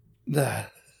audience.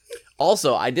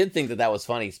 Also, I did think that was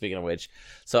funny. Speaking of which,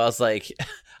 so I was like,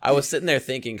 I was sitting there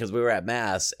thinking, because we were at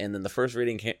Mass, and then the first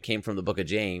reading came from the book of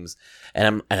James,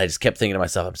 and I just kept thinking to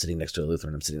myself, I'm sitting next to a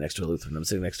Lutheran, I'm sitting next to a Lutheran, I'm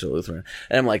sitting next to a Lutheran.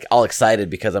 And I'm like all excited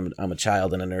because I'm a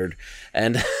child and a nerd.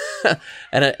 And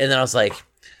and then I was like,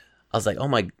 oh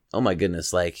my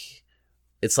goodness, like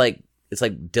it's like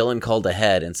Dylan called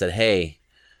ahead and said, hey,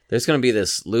 there's going to be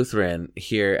this Lutheran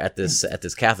here at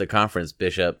this Catholic conference,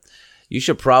 Bishop. You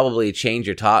should probably change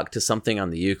your talk to something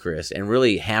on the Eucharist and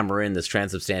really hammer in this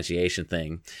transubstantiation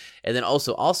thing. And then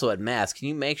also at Mass, can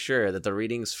you make sure that the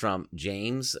readings from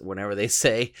James, whenever they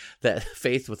say that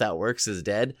faith without works is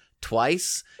dead,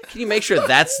 twice, can you make sure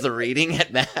that's the reading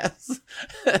at Mass?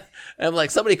 And I'm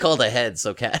like, somebody called ahead,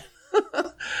 so Kat. In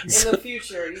the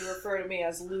future, you refer to me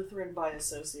as Lutheran by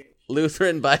association.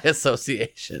 Lutheran by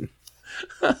association.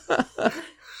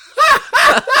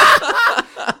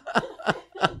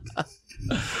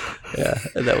 Yeah,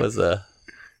 and that was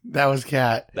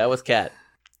Kat. That was Kat.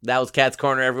 That was Kat's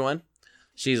Corner, everyone.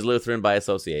 She's Lutheran by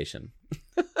association.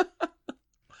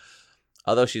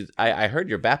 Although I heard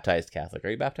you're baptized Catholic. Are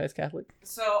you baptized Catholic?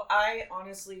 So I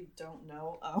honestly don't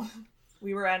know.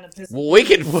 We were at an Episcopal. Well, we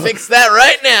can fix that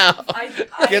right now.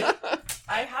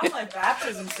 I have my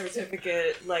baptism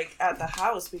certificate like at the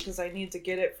house because I need to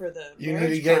get it for the. You need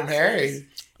to get married.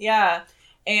 Yeah,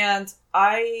 and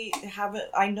I haven't.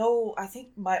 I think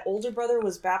my older brother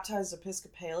was baptized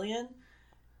Episcopalian,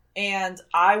 and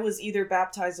I was either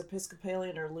baptized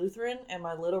Episcopalian or Lutheran, and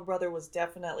my little brother was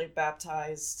definitely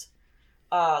baptized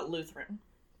Lutheran.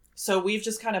 So we've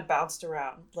just kind of bounced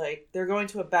around. Like, they're going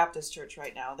to a Baptist church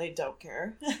right now. They don't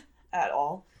care at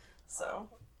all. So.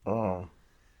 Oh.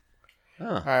 Huh.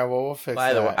 All right, well, we'll fix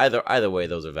Well, that. either way,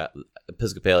 those are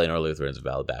Episcopalian or Lutherans are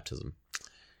valid baptism.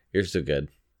 You're still good.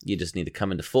 You just need to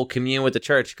come into full communion with the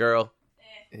church, girl.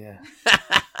 Yeah.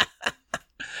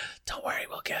 Don't worry,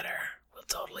 we'll get her. We'll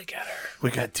totally get her. We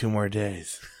got 2 more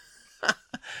days.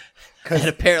 And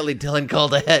apparently Dylan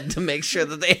called ahead to make sure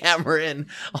that they hammer in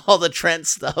all the Trent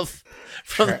stuff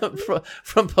from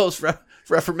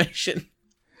post-Reformation.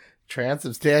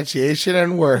 Transubstantiation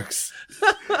and works.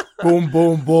 Boom,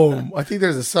 boom, boom. I think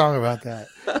there's a song about that.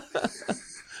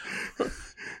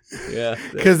 Yeah.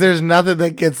 Because there's nothing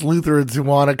that gets Lutherans who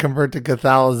want to convert to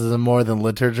Catholicism more than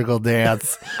liturgical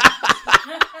dance.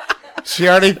 She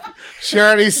already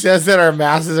says that our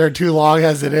masses are too long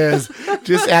as it is.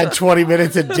 Just add 20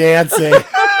 minutes of dancing.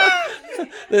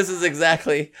 This is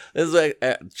like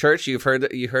church. You heard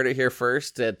it here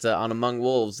first at on Among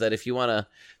Wolves that if you wanna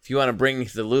bring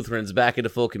the Lutherans back into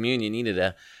full communion, you need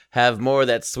to have more of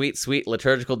that sweet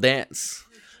liturgical dance.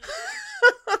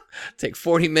 Take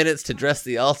 40 minutes to dress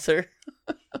the altar.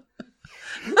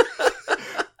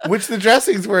 Which the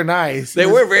dressings were nice. They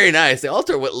were very nice. The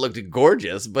altar looked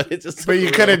gorgeous, but it just. But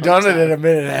you could have done it in a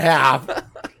minute and a half.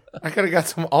 I could have got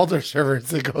some altar servants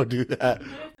to go do that.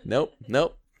 Nope.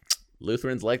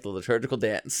 Lutherans like the liturgical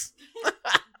dance. I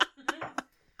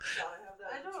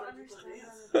don't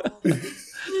understand.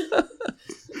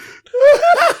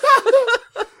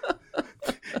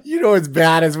 You know what's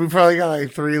bad is we probably got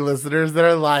like 3 listeners that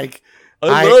are like,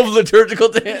 I love liturgical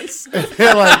dance.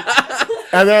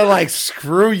 they're like,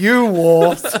 screw you,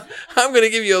 Wolf. I'm going to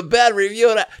give you a bad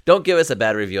review. Don't give us a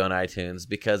bad review on iTunes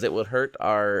because it would hurt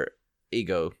our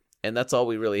ego. And that's all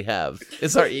we really have.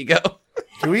 It's our ego.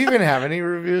 Do we even have any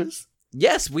reviews?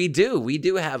 Yes, we do. We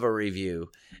do have a review.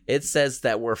 It says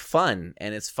that we're fun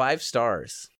and it's 5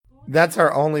 stars. That's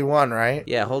our only one, right?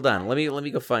 Yeah, hold on. Let me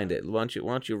go find it. Why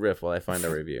don't you riff while I find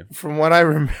our review? From what I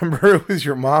remember, it was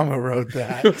your mom who wrote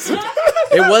that.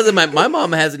 It wasn't my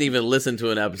mom hasn't even listened to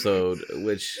an episode,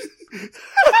 which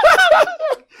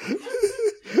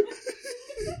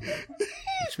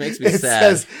makes me It sad.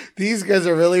 says, these guys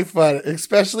are really fun,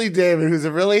 especially David, who's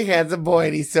a really handsome boy,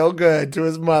 and he's so good to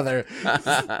his mother.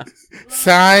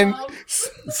 Signed,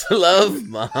 Love,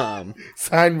 Mom.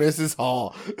 signed Mrs.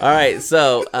 Hall. All right,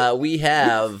 so we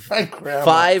have My grandma.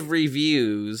 5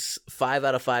 reviews, 5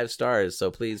 out of 5 stars. So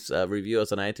please review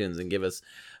us on iTunes and give us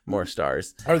more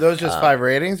stars. Are those just 5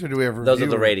 ratings, or do we have Those are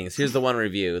the ratings. Here's the one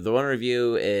review. The one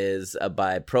review is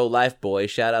by Pro Life Boy.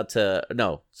 Shout out to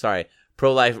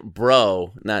Pro Life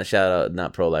Bro.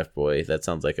 Not Pro Life Boy. That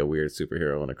sounds like a weird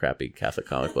superhero in a crappy Catholic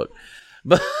comic book.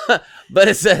 But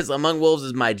it says Among Wolves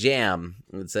is my jam.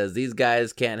 It says these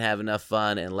guys can't have enough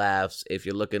fun and laughs. If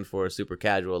you're looking for a super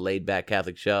casual, laid back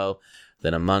Catholic show,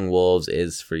 then Among Wolves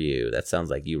is for you. That sounds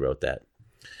like you wrote that.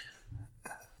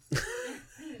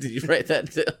 Did you write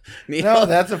that too? Neil? No,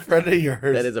 that's a friend of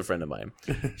yours. That is a friend of mine.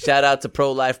 Shout out to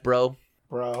Pro Life Bro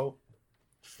Bro.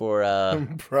 for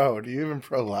Bro, do you even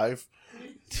pro-life?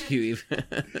 do you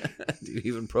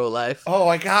even pro life? Oh,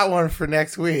 I got one for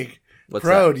next week. What's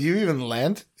Bro, that? do you even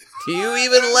lend? Do you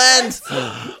even lend?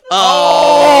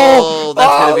 Oh,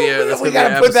 that's gonna be we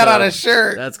gotta put that on a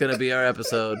shirt. That's gonna be our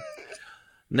episode.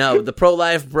 No, the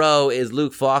pro-life bro is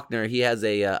Luke Faulkner. He has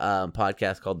a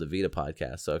podcast called the Vita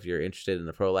Podcast. So if you're interested in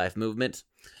the pro-life movement,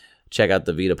 check out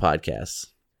the Vita Podcast.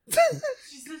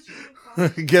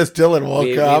 Guess Dylan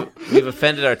woke up. We've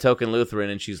offended our token Lutheran,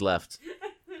 and she's left.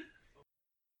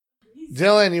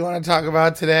 Dylan, you want to talk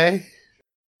about today?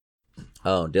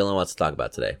 Oh, Dylan wants to talk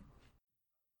about today.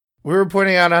 We were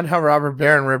pointing out on how Robert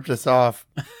Barron ripped us off.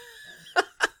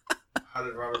 How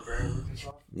did Robert Barron rip us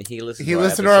off? He listened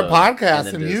to our podcast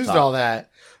then and did his used talk. all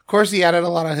that. Of course, he added a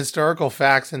lot of historical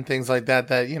facts and things like that.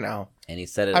 And he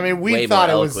said it. I mean, we way thought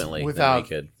more it was eloquently without. than we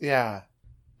could. Yeah,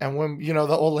 and when the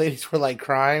old ladies were like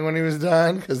crying when he was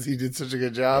done because he did such a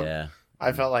good job. Yeah,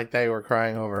 I felt like they were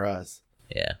crying over us.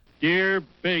 yeah. Dear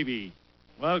baby,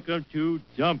 welcome to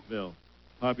Dumpville.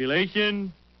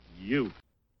 Population, you. Do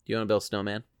you want to build a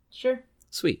snowman? Sure.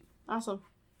 Sweet. Awesome.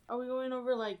 Are we going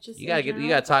over like just You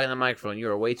gotta talk in the microphone. You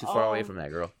are way too far away from that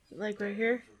girl. like right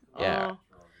here? Yeah.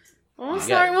 Oh, You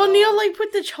sorry. got- Well, Neil like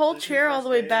put the whole chair all the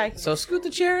way back. So scoot the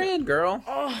chair in, girl.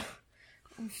 Oh,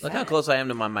 Look how close I am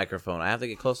to my microphone. I have to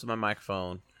get close to my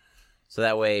microphone, so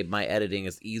that way my editing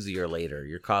is easier later.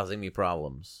 You're causing me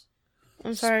problems.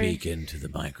 I'm sorry. Speak into the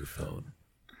microphone.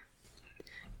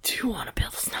 Do you want to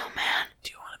build a snowman?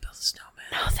 Do you want to build a snowman?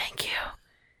 No, thank you.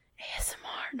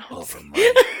 ASMR. No. Over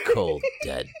my cold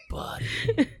dead body.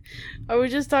 Are we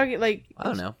just talking like? I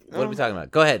don't know. What are we talking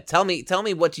about? Go ahead. Tell me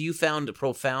what you found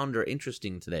profound or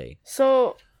interesting today.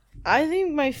 So, I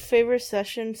think my favorite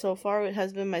session so far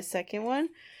has been my second one,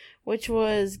 which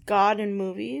was God in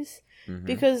movies. Mhm.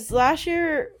 Because last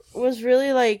year was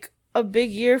really like a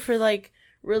big year for like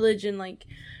religion. Like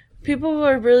people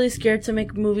were really scared to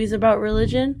make movies about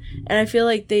religion, and I feel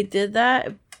like they did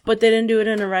that, but they didn't do it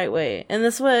in the right way. And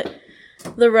that's what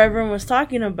the Reverend was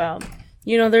talking about.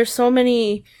 You know, there's so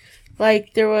many,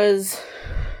 like there was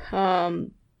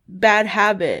Bad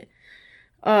Habit.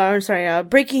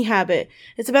 Breaking Habit.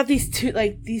 It's about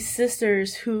these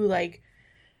sisters who like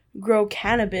grow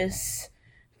cannabis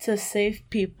to save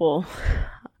people.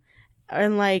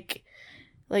 And like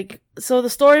so the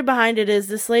story behind it is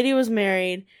this lady was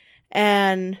married,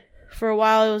 and for a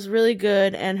while it was really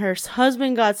good, and her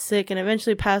husband got sick and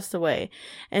eventually passed away,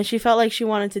 and she felt like she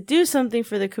wanted to do something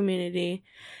for the community.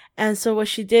 And so what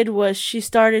she did was she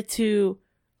started to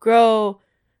grow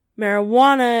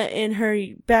marijuana in her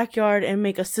backyard and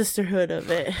make a sisterhood of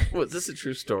it. Was this a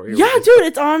true story? Yeah, dude,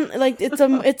 it's on like it's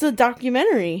a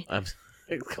documentary.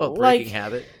 It's called Like- Breaking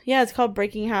Habit. Yeah, it's called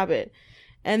Breaking Habit.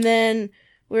 And then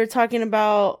we were talking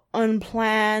about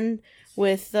Unplanned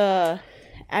with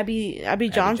Abby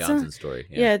Johnson. Johnson's story.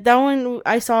 Yeah, that one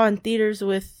I saw in theaters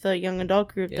with the young adult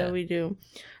group Yeah. that we do.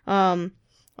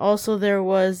 Also there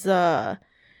was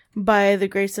By the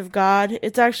Grace of God.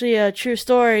 It's actually a true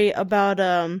story about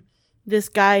this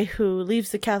guy who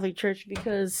leaves the Catholic Church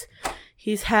because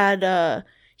he's had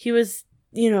he was,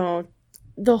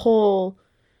 the whole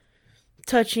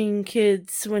touching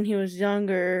kids when he was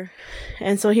younger,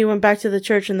 and so he went back to the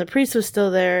church and the priest was still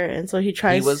there, and so he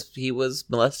tries. He was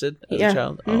molested as Yeah. a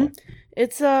child. Mhm.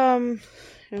 It's let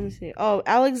me see. Oh,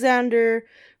 Alexander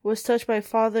was touched by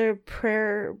Father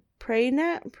Praynat.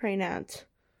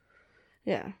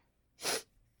 Yeah.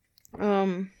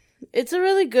 It's a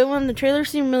really good one. The trailer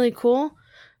seemed really cool.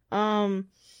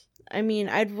 I mean,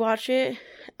 I'd watch it.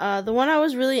 The one I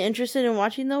was really interested in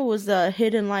watching though was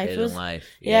Hidden Life. Hidden It was, Life.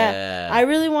 Yeah, I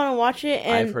really want to watch it.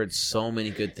 And I've heard so many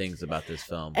good things about this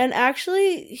film. And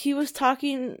actually,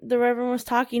 the Reverend was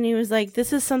talking, he was like,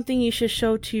 this is something you should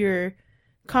show to your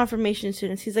confirmation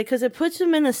students. He's like, because it puts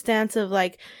them in a stance of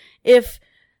like, if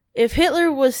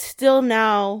Hitler was still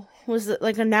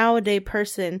like a nowadays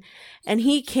person, and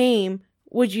he came,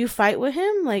 would you fight with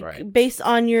him? Like, Right. based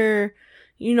on your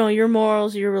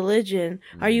morals, your religion,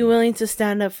 are you willing to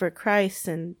stand up for Christ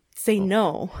and say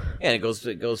no? And it goes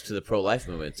to the pro-life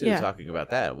movement too. Yeah. Talking about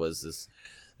that was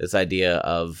this idea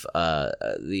of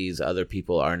these other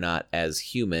people are not as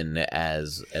human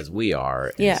as we are.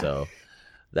 And Yeah. so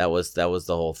that was the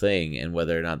whole thing. And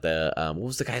whether or not what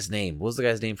was the guy's name? What was the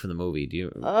guy's name from the movie? Do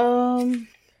you?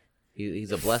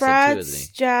 He's a blessed too,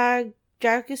 isn't he?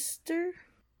 Jagister?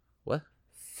 What?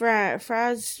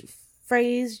 Phrase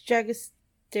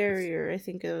Jagisterier, I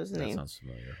think it was the That name. sounds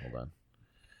familiar. Hold on.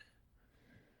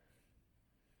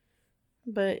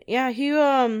 But yeah, he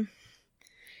was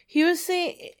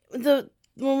saying when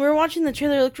we were watching the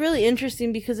trailer, it looked really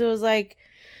interesting because it was like,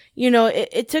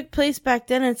 it took place back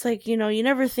then. It's like, you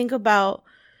never think about,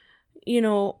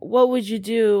 what would you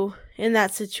do in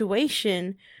that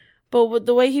situation, But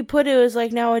the way he put it was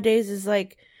like nowadays is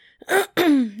like,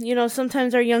 you know,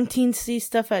 sometimes our young teens see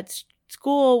stuff at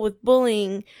school with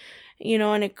bullying, you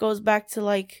know, and it goes back to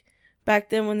like back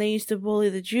then when they used to bully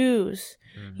the Jews.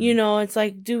 You know, it's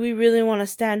like, do we really want to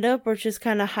stand up or just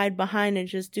kind of hide behind and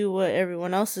just do what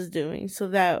everyone else is doing so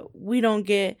that we don't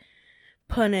get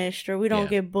punished or we don't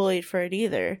get bullied for it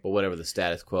either? But whatever the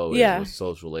status quo is,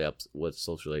 what's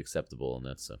socially acceptable, and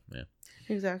that's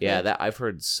Exactly. Yeah, that I've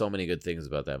heard so many good things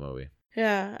about that movie.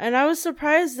 Yeah, and I was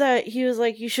surprised that he was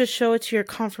like, you should show it to your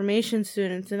confirmation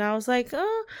students, and I was like,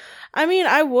 I mean,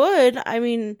 I would. I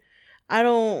mean, I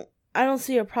don't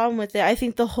see a problem with it. I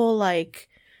think the whole like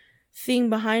thing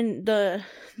behind the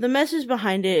message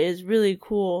behind it is really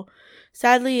cool.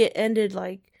 Sadly, it ended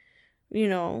like, you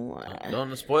know,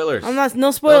 No spoilers. I'm not.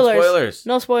 No spoilers. No spoilers.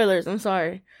 No spoilers. I'm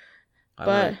sorry.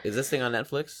 But is this thing on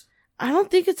Netflix? I don't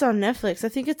think it's on Netflix. I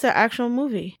think it's an actual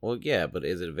movie. Well, yeah, but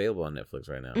is it available on Netflix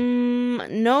right now?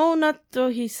 No, not though.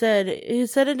 He said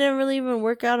it didn't really even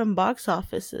work out in box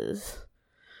offices.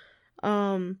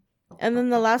 And then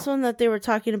the last one that they were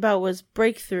talking about was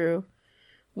Breakthrough,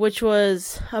 which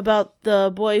was about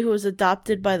the boy who was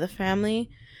adopted by the family,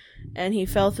 and he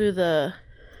fell through the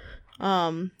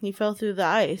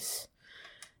ice,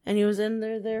 and he was in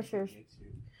there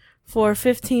for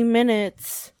 15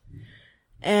 minutes,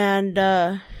 and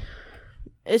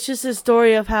it's just a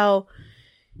story of how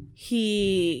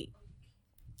the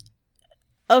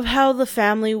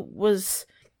family was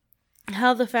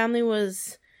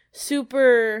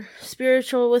super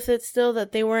spiritual with it still,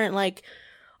 that they weren't like,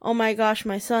 oh my gosh,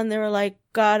 my son. They were like,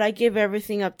 God, I give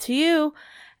everything up to you.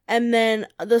 And then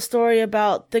the story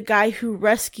about the guy who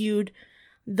rescued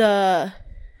the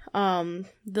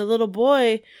little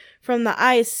boy from the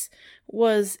ice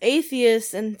was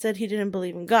atheist and said he didn't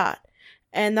believe in God.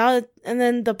 And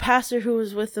then the pastor who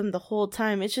was with them the whole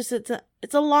time. It's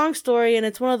a long story, and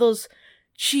it's one of those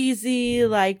cheesy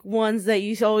like ones that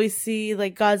you always see,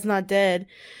 like God's not dead.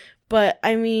 But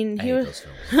I mean, I hate those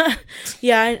films.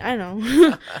 Yeah, I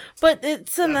know. But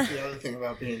it's That's the other thing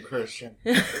about being Christian.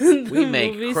 We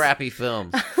make crappy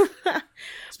films.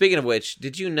 Speaking of which,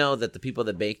 did you know that the people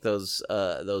that make those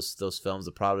films,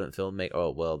 the Provident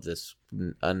Filmmaker, this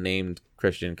unnamed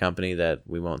Christian company that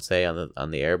we won't say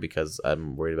on the air because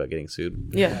I'm worried about getting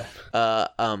sued. Yeah.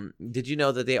 Did you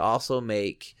know that they also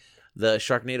make the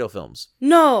Sharknado films?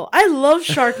 No, I love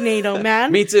Sharknado,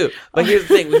 man. Me too. But here's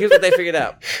the thing. Here's what they figured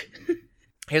out.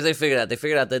 They figured out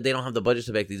that they don't have the budget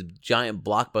to make these giant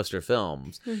blockbuster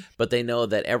films, but they know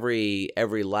that every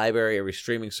library, every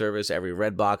streaming service, every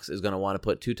Redbox is going to want to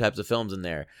put two types of films in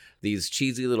there: these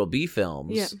cheesy little B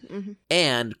films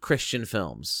and Christian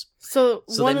films. So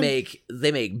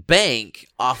they make bank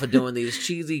off of doing these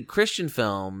cheesy Christian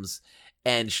films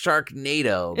and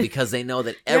Sharknado because they know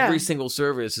that every single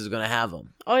service is going to have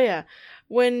them. Oh yeah.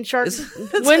 I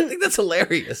think that's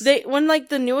hilarious. When like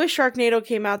the newest Sharknado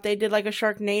came out, they did like a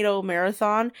Sharknado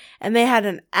marathon, and they had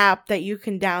an app that you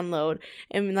can download.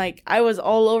 And like I was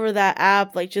all over that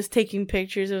app, like just taking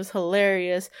pictures. It was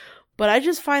hilarious. But I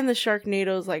just find the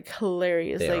Sharknadoes like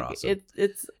hilarious. They like are awesome.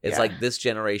 It's like this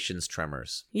generation's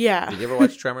Tremors. Yeah. Did you ever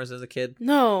watch Tremors as a kid?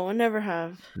 No, I never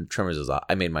have. Tremors is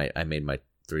I made my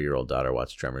 3-year-old daughter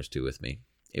watch Tremors 2 with me.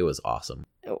 It was awesome.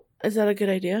 Oh, is that a good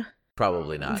idea?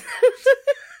 Probably not.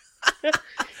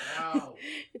 Wow.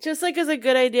 Just like as a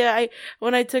good idea,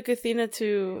 when I took Athena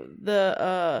to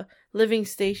the living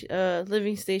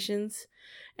stations,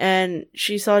 and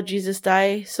she saw Jesus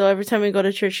die. So every time we go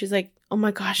to church, she's like, "Oh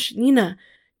my gosh, Nina,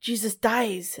 Jesus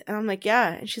dies," and I'm like,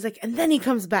 "Yeah," and she's like, "And then he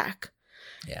comes back."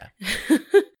 Yeah.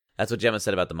 That's what Gemma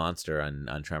said about the monster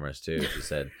on Tremors too. She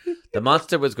said the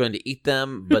monster was going to eat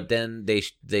them, but then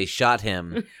they shot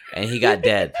him and he got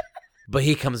dead. But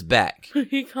he comes back.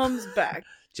 He comes back.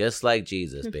 Just like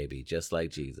Jesus, baby. Just like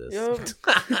Jesus.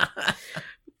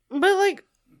 But like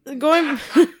going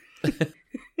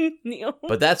Neil.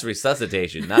 But that's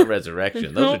resuscitation, not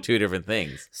resurrection. Those are two different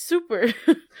things. Super.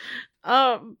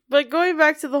 But going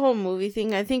back to the whole movie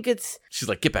thing, I think it's... She's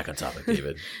like, get back on topic,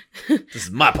 David. This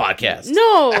is my podcast.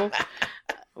 No.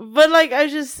 But like, I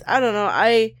don't know.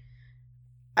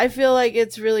 I feel like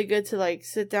it's really good to like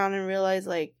sit down and realize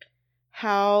like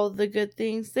how the good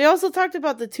things... They also talked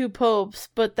about the two popes,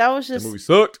 but that was just... The movie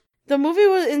sucked. The movie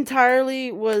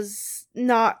was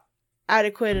not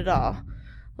adequate at all.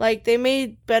 Like, they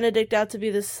made Benedict out to be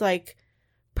this like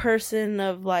person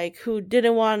of like who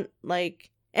didn't want like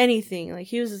anything. Like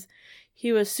he was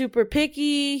super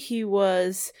picky. He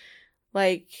was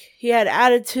like, he had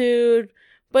attitude,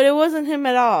 but it wasn't him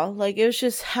at all. Like, it was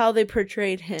just how they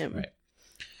portrayed him. Right.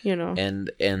 you know. And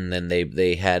then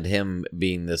they had him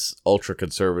being this ultra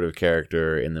conservative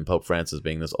character, and then Pope Francis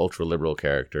being this ultra liberal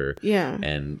character. Yeah.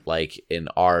 And like in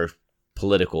our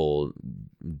political,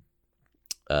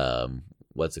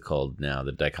 what's it called now?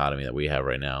 The dichotomy that we have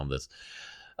right now.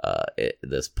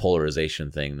 This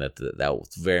polarization thing that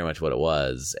was very much what it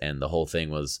was, and the whole thing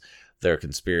was their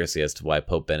conspiracy as to why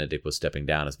Pope Benedict was stepping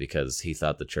down is because he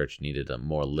thought the church needed a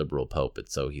more liberal pope, and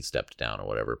so he stepped down or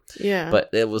whatever. Yeah. But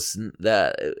it was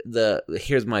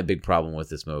here's my big problem with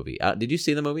this movie. Did you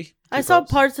see the movie? I saw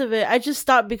parts of it. I just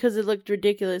stopped because it looked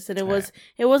ridiculous, and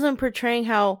it wasn't portraying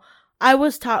how I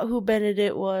was taught who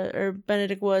Benedict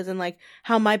was, and like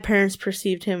how my parents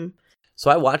perceived him.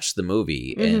 So I watched the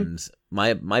movie, and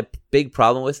my big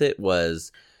problem with it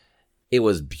was it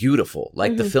was beautiful.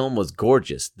 Like the film was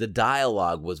gorgeous. The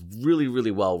dialogue was really,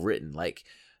 really well written. Like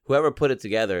whoever put it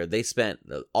together, they spent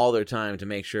all their time to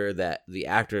make sure that the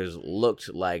actors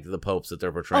looked like the popes that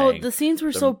they're portraying. Oh, the scenes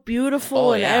were so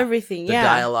beautiful and everything. The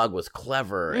dialogue was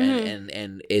clever,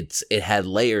 and it had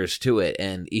layers to it.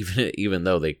 And even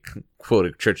though they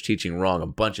quoted church teaching wrong a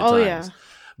bunch of times,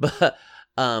 but.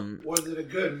 Was it a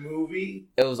good movie?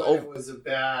 It was. It was a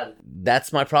bad.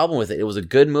 That's my problem with it. It was a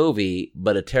good movie,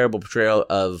 but a terrible portrayal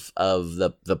of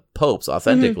the popes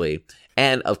authentically,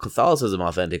 and of Catholicism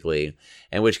authentically.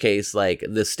 In which case, like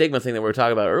the stigma thing that we were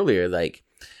talking about earlier, like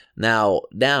now,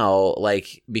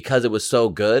 like because it was so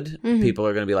good, people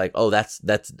are going to be like, oh,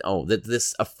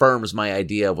 this affirms my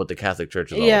idea of what the Catholic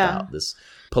Church is all about. This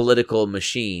political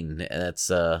machine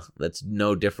that's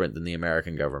no different than the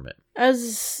American government.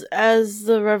 As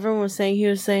the Reverend was saying, he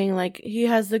was saying like he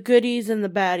has the goodies and the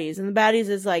baddies, and the baddies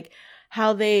is like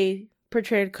how they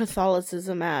portrayed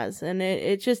Catholicism as, and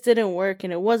it just didn't work,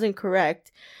 and it wasn't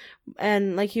correct.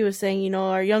 And like he was saying, you know,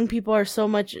 our young people are so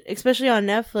much, especially on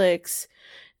Netflix,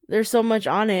 there's so much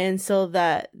on it, and so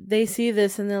that they see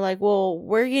this and they're like, well,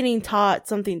 we're getting taught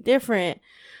something different,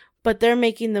 but they're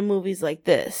making the movies like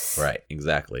this. Right,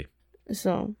 exactly.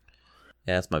 So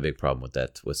yeah, that's my big problem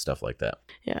with stuff like that.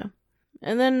 Yeah.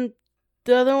 And then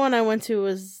the other one I went to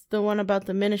was the one about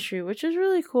the ministry, which is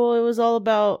really cool. It was all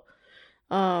about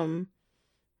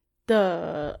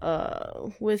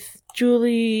with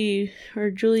Julianne.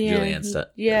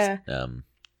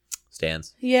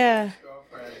 Stans. Yeah.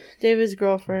 David's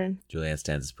girlfriend. Julianne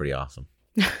Stans is pretty awesome.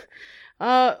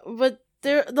 But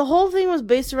the whole thing was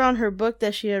based around her book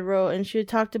that she had wrote, and she had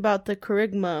talked about the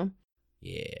kerygma.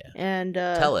 Yeah. And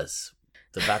tell us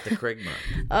about the kerygma.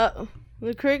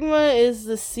 The kerygma is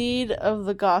the seed of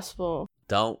the gospel.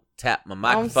 Don't tap my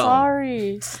microphone. I'm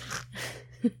sorry.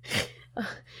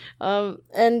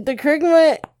 And the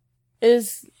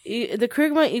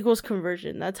kerygma equals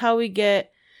conversion. That's how we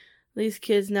get these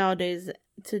kids nowadays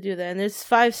to do that. And there's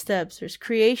 5 steps. There's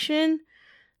creation,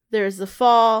 there's the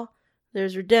fall,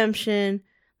 there's redemption,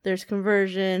 there's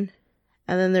conversion,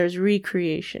 and then there's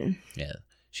recreation. Yeah.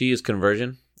 She used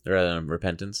conversion rather than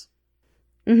repentance.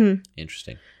 Mm-hmm.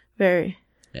 Interesting. Very.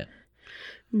 Yeah.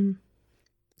 Mm.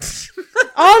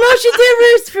 Oh no, she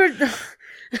did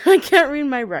I can't read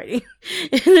my writing.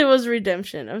 It was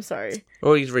redemption. I'm sorry.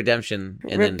 Or use redemption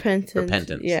and repentance. then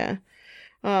repentance. Yeah.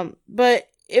 But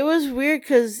it was weird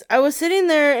because I was sitting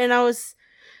there and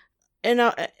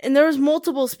and there was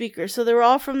multiple speakers, so they were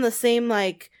all from the same,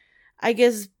 like, I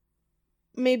guess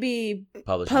maybe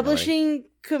publishing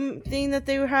thing that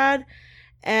they had,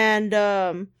 and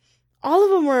all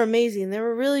of them were amazing. They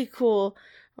were really cool.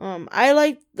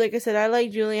 Like I said, I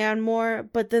liked Julianne more,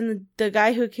 but then the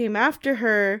guy who came after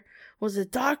her was a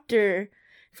doctor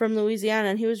from Louisiana,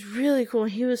 and he was really cool.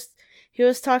 He was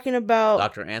talking about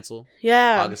Dr. Ansel.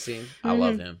 Yeah. Augustine. I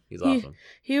love him. He's awesome.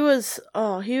 He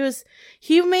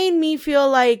made me feel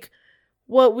like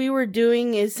what we were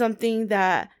doing is something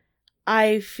that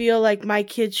I feel like my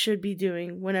kids should be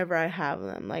doing whenever I have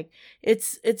them. Like,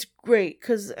 it's great.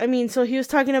 'Cause, I mean, so he was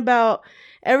talking about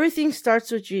everything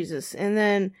starts with Jesus. And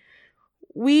then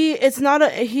he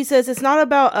says it's not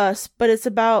about us, but it's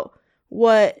about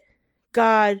what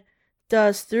God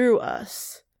does through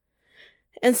us.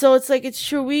 And so it's like, it's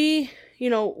true. We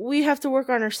have to work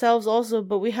on ourselves also,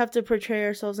 but we have to portray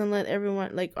ourselves and let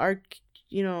everyone, like our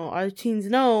teens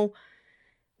know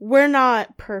we're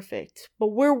not perfect, but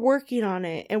we're working on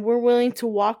it, and we're willing to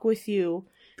walk with you.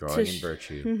 Growing in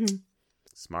virtue. Mm-hmm.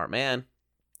 Smart man.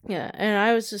 Yeah, and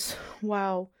I was just,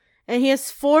 wow. And he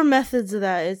has 4 methods of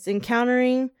that. It's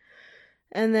encountering,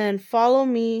 and then follow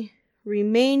me,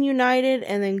 remain united,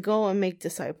 and then go and make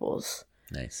disciples.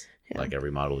 Nice. Yeah. Like every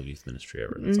model of youth ministry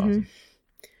ever. That's awesome.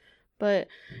 But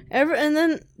and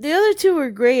then the other 2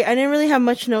 were great. I didn't really have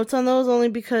much notes on those, only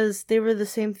because they were the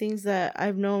same things that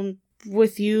I've known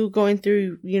with you going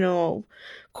through,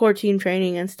 core team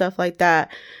training and stuff like that.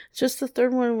 Just the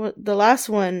third one, the last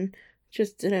one,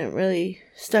 just didn't really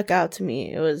stuck out to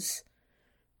me. It was,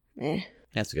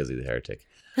 That's because he's a heretic.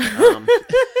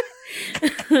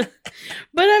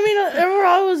 But I mean,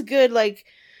 overall, it was good. Like,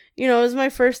 it was my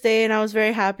first day, and I was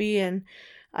very happy. And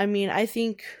I mean, I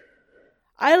think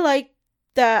I like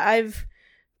that I've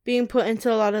been put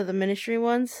into a lot of the ministry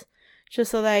ones,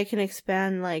 just so that I can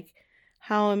expand, like,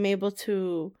 how I'm able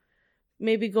to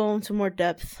maybe go into more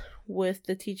depth with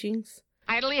the teachings.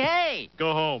 Idly hey!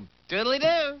 Go home. Doodly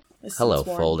do! Hello,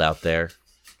 Fold out there.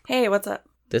 Hey, what's up?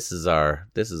 This is our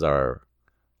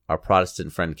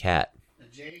Protestant friend Kat.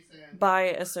 By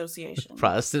association.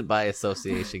 Protestant by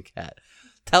association, Kat.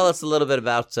 Tell us a little bit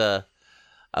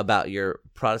about your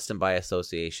Protestant by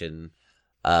association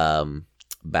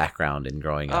background in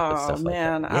growing up and stuff like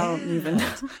that. I don't even.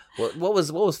 What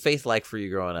was faith like for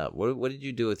you growing up? What did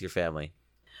you do with your family?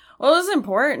 Well, it was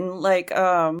important. Like,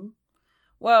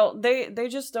 well, they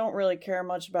just don't really care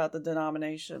much about the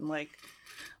denomination. Like,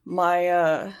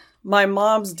 my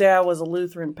mom's dad was a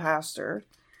Lutheran pastor,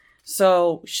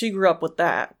 so she grew up with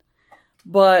that.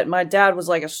 But my dad was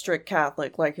like a strict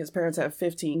Catholic. Like, his parents had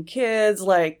 15 kids,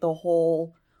 like the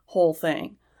whole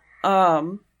thing.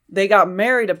 They got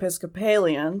married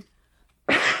Episcopalian.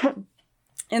 And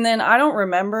then I don't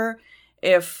remember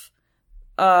if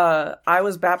I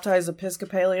was baptized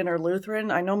Episcopalian or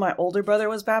Lutheran. I know my older brother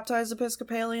was baptized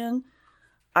Episcopalian.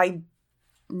 I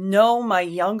know my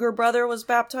younger brother was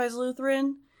baptized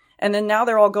Lutheran. And then now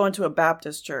they're all going to a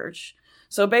Baptist church.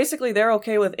 So basically, they're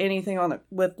okay with anything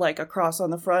with like a cross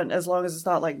on the front, as long as it's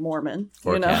not like Mormon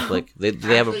Or Catholic. They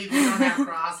have Actually, they don't have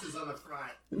crosses on the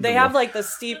front. They have like the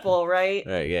steeple, right?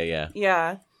 Right, yeah.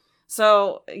 Yeah.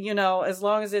 So, as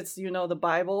long as it's, the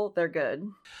Bible, they're good.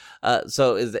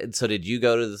 So did you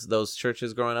go to those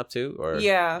churches growing up too? Or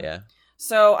Yeah. Yeah.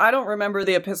 So I don't remember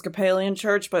the Episcopalian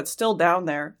church, but it's still down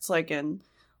there. It's like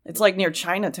near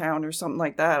Chinatown or something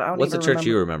like that. I don't What's the even church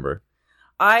you remember?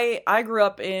 I grew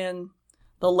up in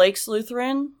the Lakes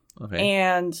Lutheran Okay.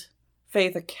 and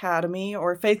Faith Academy,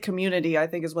 or Faith Community, I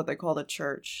think is what they call the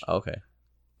church. Okay.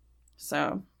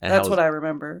 So And that's what I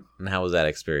remember. And how was that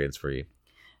experience for you?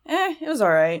 It was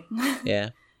all right. Yeah.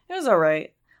 It was all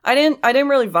right. I didn't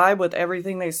really vibe with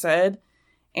everything they said,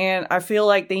 and I feel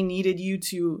like they needed you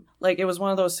to, like, it was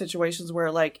one of those situations where,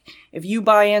 like, if you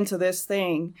buy into this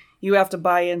thing, you have to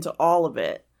buy into all of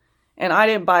it. And I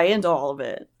didn't buy into all of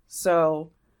it.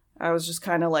 So I was just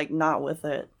kind of like not with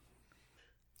it.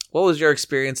 What was your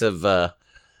experience of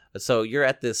so you're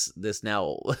at this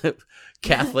now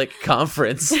Catholic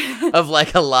conference of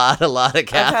like a lot of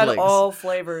Catholics. I've had all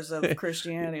flavors of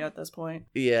Christianity at this point.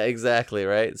 Yeah, exactly,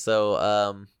 right?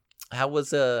 So how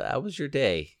was your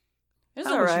day? It was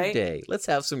How all was your right. day? Let's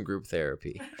have some group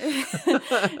therapy.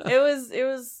 It was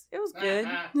good.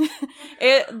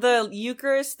 The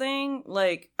Eucharist thing,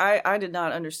 like I did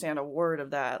not understand a word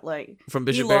of that. Like From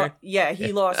Bishop Barry?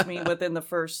 He lost me within the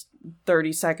first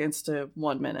 30 seconds to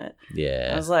 1 minute. I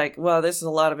Yeah. was like, well, this is a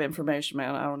lot of information,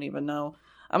 man. I don't even know.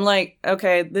 I'm like,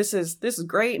 okay, this is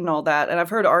great and all that. And I've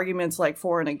heard arguments like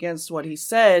for and against what he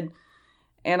said.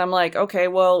 And I'm like, okay,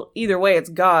 well, either way, it's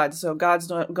God. So God's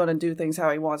not going to do things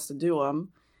how he wants to do them.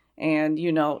 And,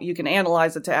 you can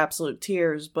analyze it to absolute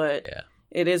tears, but Yeah.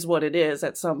 it is what it is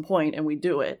at some point, and we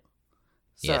do it.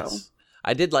 So, Yes.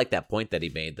 I did like that point that he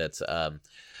made. That's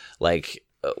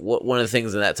one of the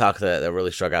things in that talk that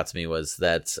really struck out to me was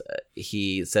that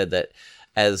he said that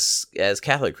as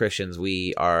Catholic Christians,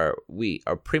 we are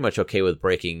pretty much okay with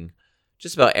breaking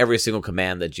just about every single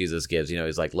command that Jesus gives.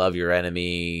 He's like, love your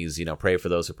enemies, pray for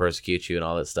those who persecute you and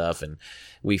all that stuff. And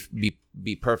we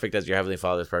be perfect as your heavenly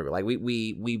Father is perfect. Like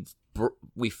we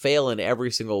fail in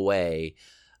every single way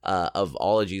of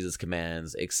all of Jesus'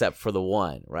 commands except for the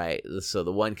one, right? So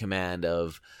the one command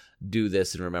of do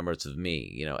this in remembrance of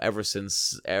me. Ever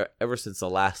since the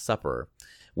Last Supper,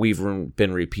 we've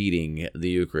been repeating the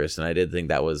Eucharist, and I did think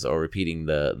that was, or repeating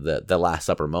the Last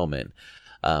Supper moment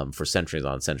for centuries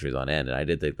on end, and I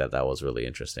did think that was really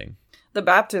interesting. the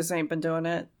Baptists ain't been doing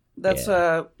it. That's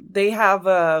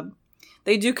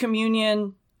they do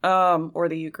communion, or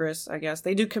the Eucharist, I guess.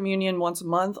 They do communion once a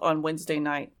month on Wednesday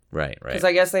night. Right. Because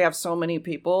I guess they have so many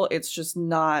people, it's just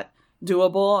not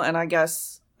doable. And I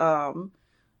guess,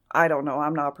 I don't know,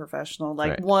 I'm not a professional.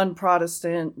 Like, Right. one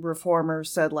Protestant reformer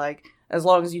said, like, as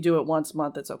long as you do it once a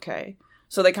month, it's okay.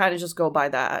 So they kind of just go by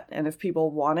that. And if people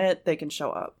want it, they can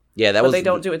show up. Yeah, But they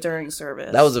don't do it during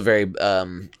service. That was a very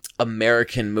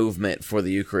American movement for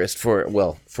the Eucharist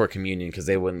for communion, because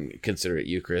they wouldn't consider it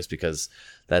Eucharist because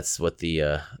that's what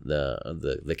the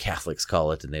Catholics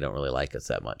call it, and they don't really like us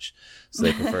that much, so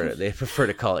they prefer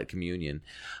to call it communion.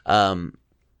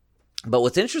 But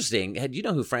what's interesting, do you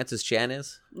know who Francis Chan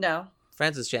is? No.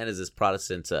 Francis Chan is this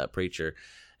Protestant preacher,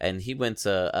 and he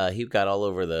he got all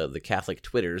over the Catholic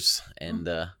Twitters and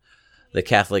the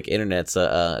Catholic internets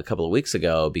a couple of weeks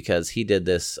ago, because he did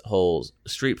this whole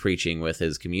street preaching with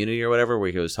his community or whatever,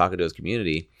 where he was talking to his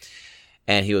community,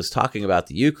 and he was talking about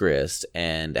the Eucharist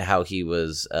and how he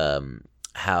was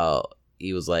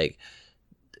like,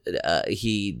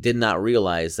 he did not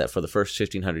realize that for the first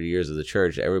 1,500 years of the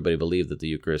church, everybody believed that the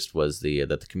Eucharist was that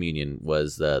the communion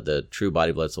was the true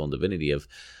body, blood, soul, and divinity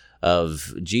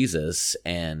of Jesus,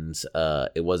 and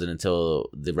it wasn't until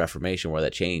the Reformation where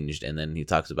that changed. And then he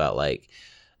talks about, like,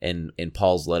 in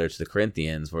Paul's letter to the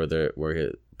Corinthians, where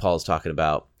Paul's talking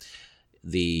about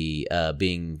the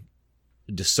being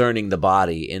discerning the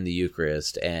body in the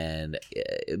Eucharist, and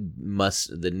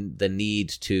the need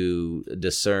to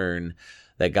discern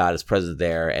that God is present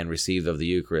there and receive of the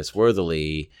Eucharist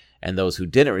worthily, and those who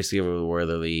didn't receive it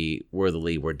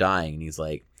worthily were dying. And he's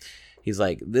like,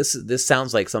 this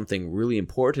sounds like something really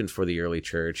important for the early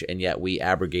church, and yet we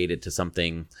abrogate it to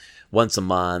something once a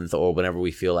month or whenever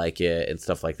we feel like it and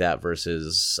stuff like that,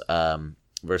 versus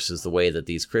the way that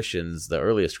these Christians, the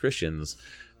earliest Christians,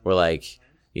 were like,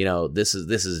 this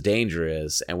is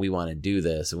dangerous, and we want to do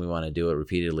this, and we want to do it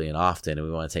repeatedly and often, and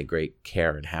we want to take great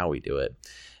care in how we do it.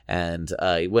 And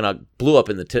it blew up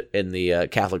in the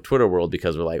Catholic Twitter world,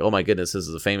 because we're like, oh my goodness, this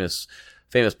is a famous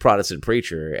Protestant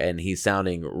preacher, and he's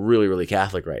sounding really, really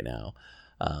Catholic right now.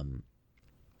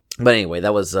 But anyway,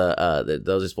 that was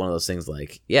just one of those things.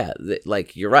 Like, yeah,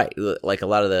 like you're right. Like a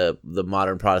lot of the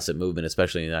modern Protestant movement,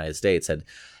 especially in the United States,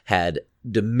 had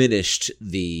diminished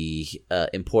the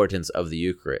importance of the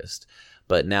Eucharist.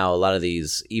 But now a lot of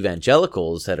these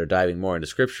evangelicals that are diving more into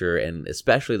Scripture, and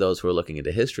especially those who are looking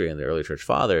into history and the early church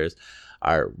fathers,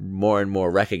 are more and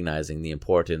more recognizing the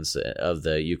importance of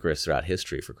the Eucharist throughout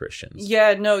history for Christians.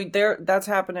 Yeah, no, that's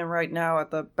happening right now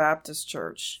at the Baptist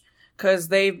Church, because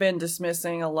they've been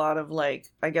dismissing a lot of,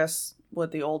 like, I guess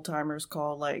what the old timers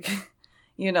call, like,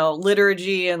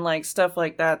 liturgy and like stuff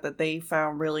like that they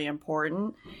found really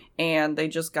important. And they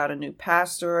just got a new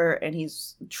pastor, and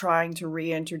he's trying to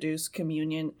reintroduce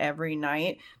communion every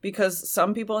night, because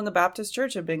some people in the Baptist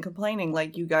Church have been complaining,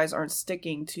 like, you guys aren't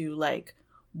sticking to like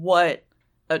what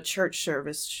a church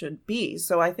service should be.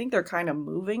 So I think they're kind of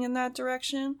moving in that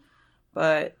direction,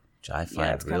 but which I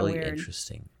find really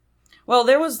interesting. Well,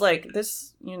 there was like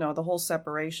this, the whole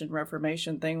separation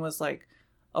Reformation thing was like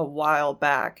a while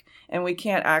back, and we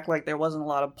can't act like there wasn't a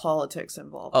lot of politics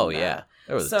involved. Oh, yeah.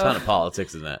 There was a ton of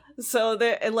politics in that. So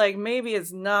like, maybe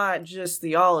it's not just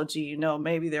theology,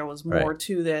 maybe there was more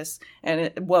to this,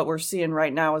 and what we're seeing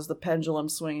right now is the pendulum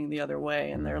swinging the other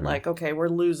way, and they're like, okay, we're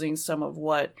losing some of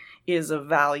what is of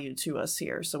value to us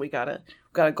here, so we gotta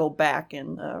go back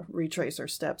and retrace our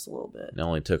steps a little bit. It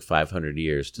only took 500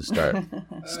 years to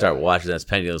start watching that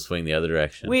pendulum swing the other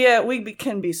direction. We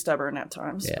can be stubborn at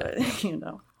times, but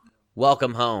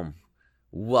Welcome home.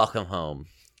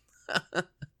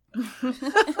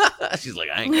 She's like,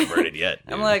 I ain't converted yet,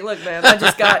 dude. I'm like, look, man, I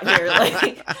just got here.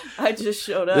 Like, I just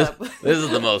showed up. This is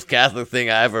the most Catholic thing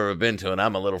I've ever been to, and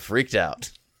I'm a little freaked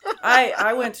out.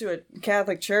 I went to a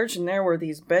Catholic church, and there were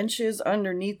these benches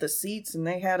underneath the seats, and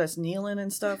they had us kneeling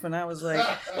and stuff, and I was like,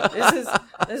 this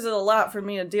is a lot for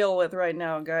me to deal with right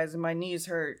now, guys, and my knees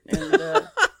hurt,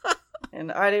 and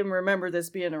I didn't remember this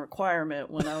being a requirement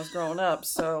when I was growing up,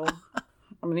 so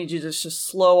I'm gonna need you to just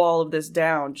slow all of this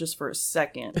down just for a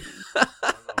second.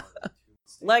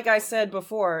 Like I said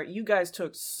before, you guys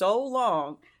took so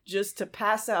long just to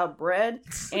pass out bread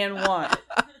and wine.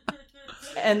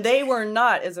 And they were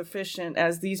not as efficient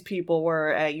as these people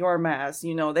were at your mass.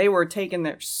 They were taking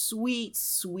their sweet,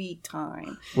 sweet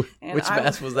time. And Which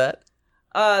mass was that?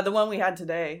 The one we had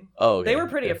today. Oh, okay. They were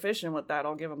pretty efficient with that.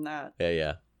 I'll give them that.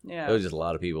 Yeah. Yeah. It was just a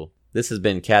lot of people. This has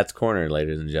been Cat's Corner,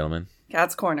 ladies and gentlemen.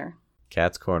 Cat's Corner.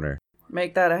 Cat's Corner.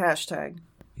 Make that a hashtag.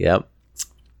 Yep.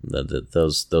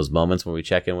 Those moments when we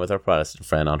check in with our Protestant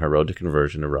friend on her road to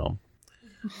conversion to Rome.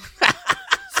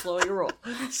 Slow your roll.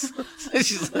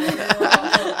 She's like,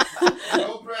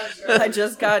 No pressure. I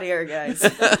just got here, guys.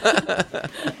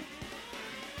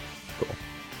 Cool.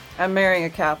 I'm marrying a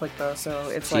Catholic, though, so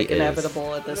it's She like is.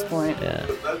 inevitable at this point. Yeah.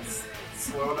 Let's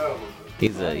slow down.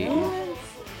 He's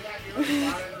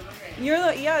You're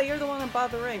the one that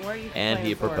bought the ring. Where are you? and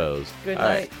he playing for? proposed. Good All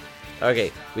night. right.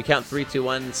 Okay, we count 3, 2,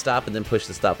 1, stop, and then push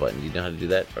the stop button. You know how to do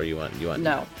that, or you want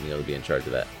No. Neil to be in charge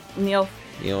of that? Neil,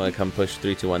 You want to come push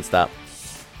 3, 2, 1, stop?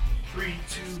 3,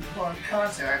 2, 1,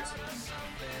 contact.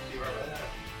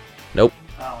 Nope.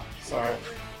 Oh, sorry.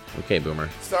 Okay, Boomer.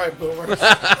 Sorry, Boomer.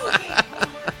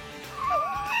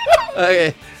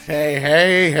 Okay.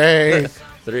 Hey.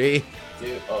 3.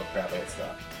 Dude, oh crap, I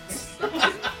stop.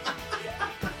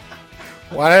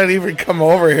 Why did it even come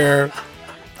over here?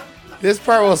 This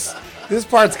part's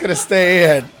gonna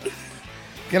stay in.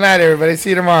 Good night, everybody. See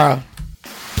you tomorrow.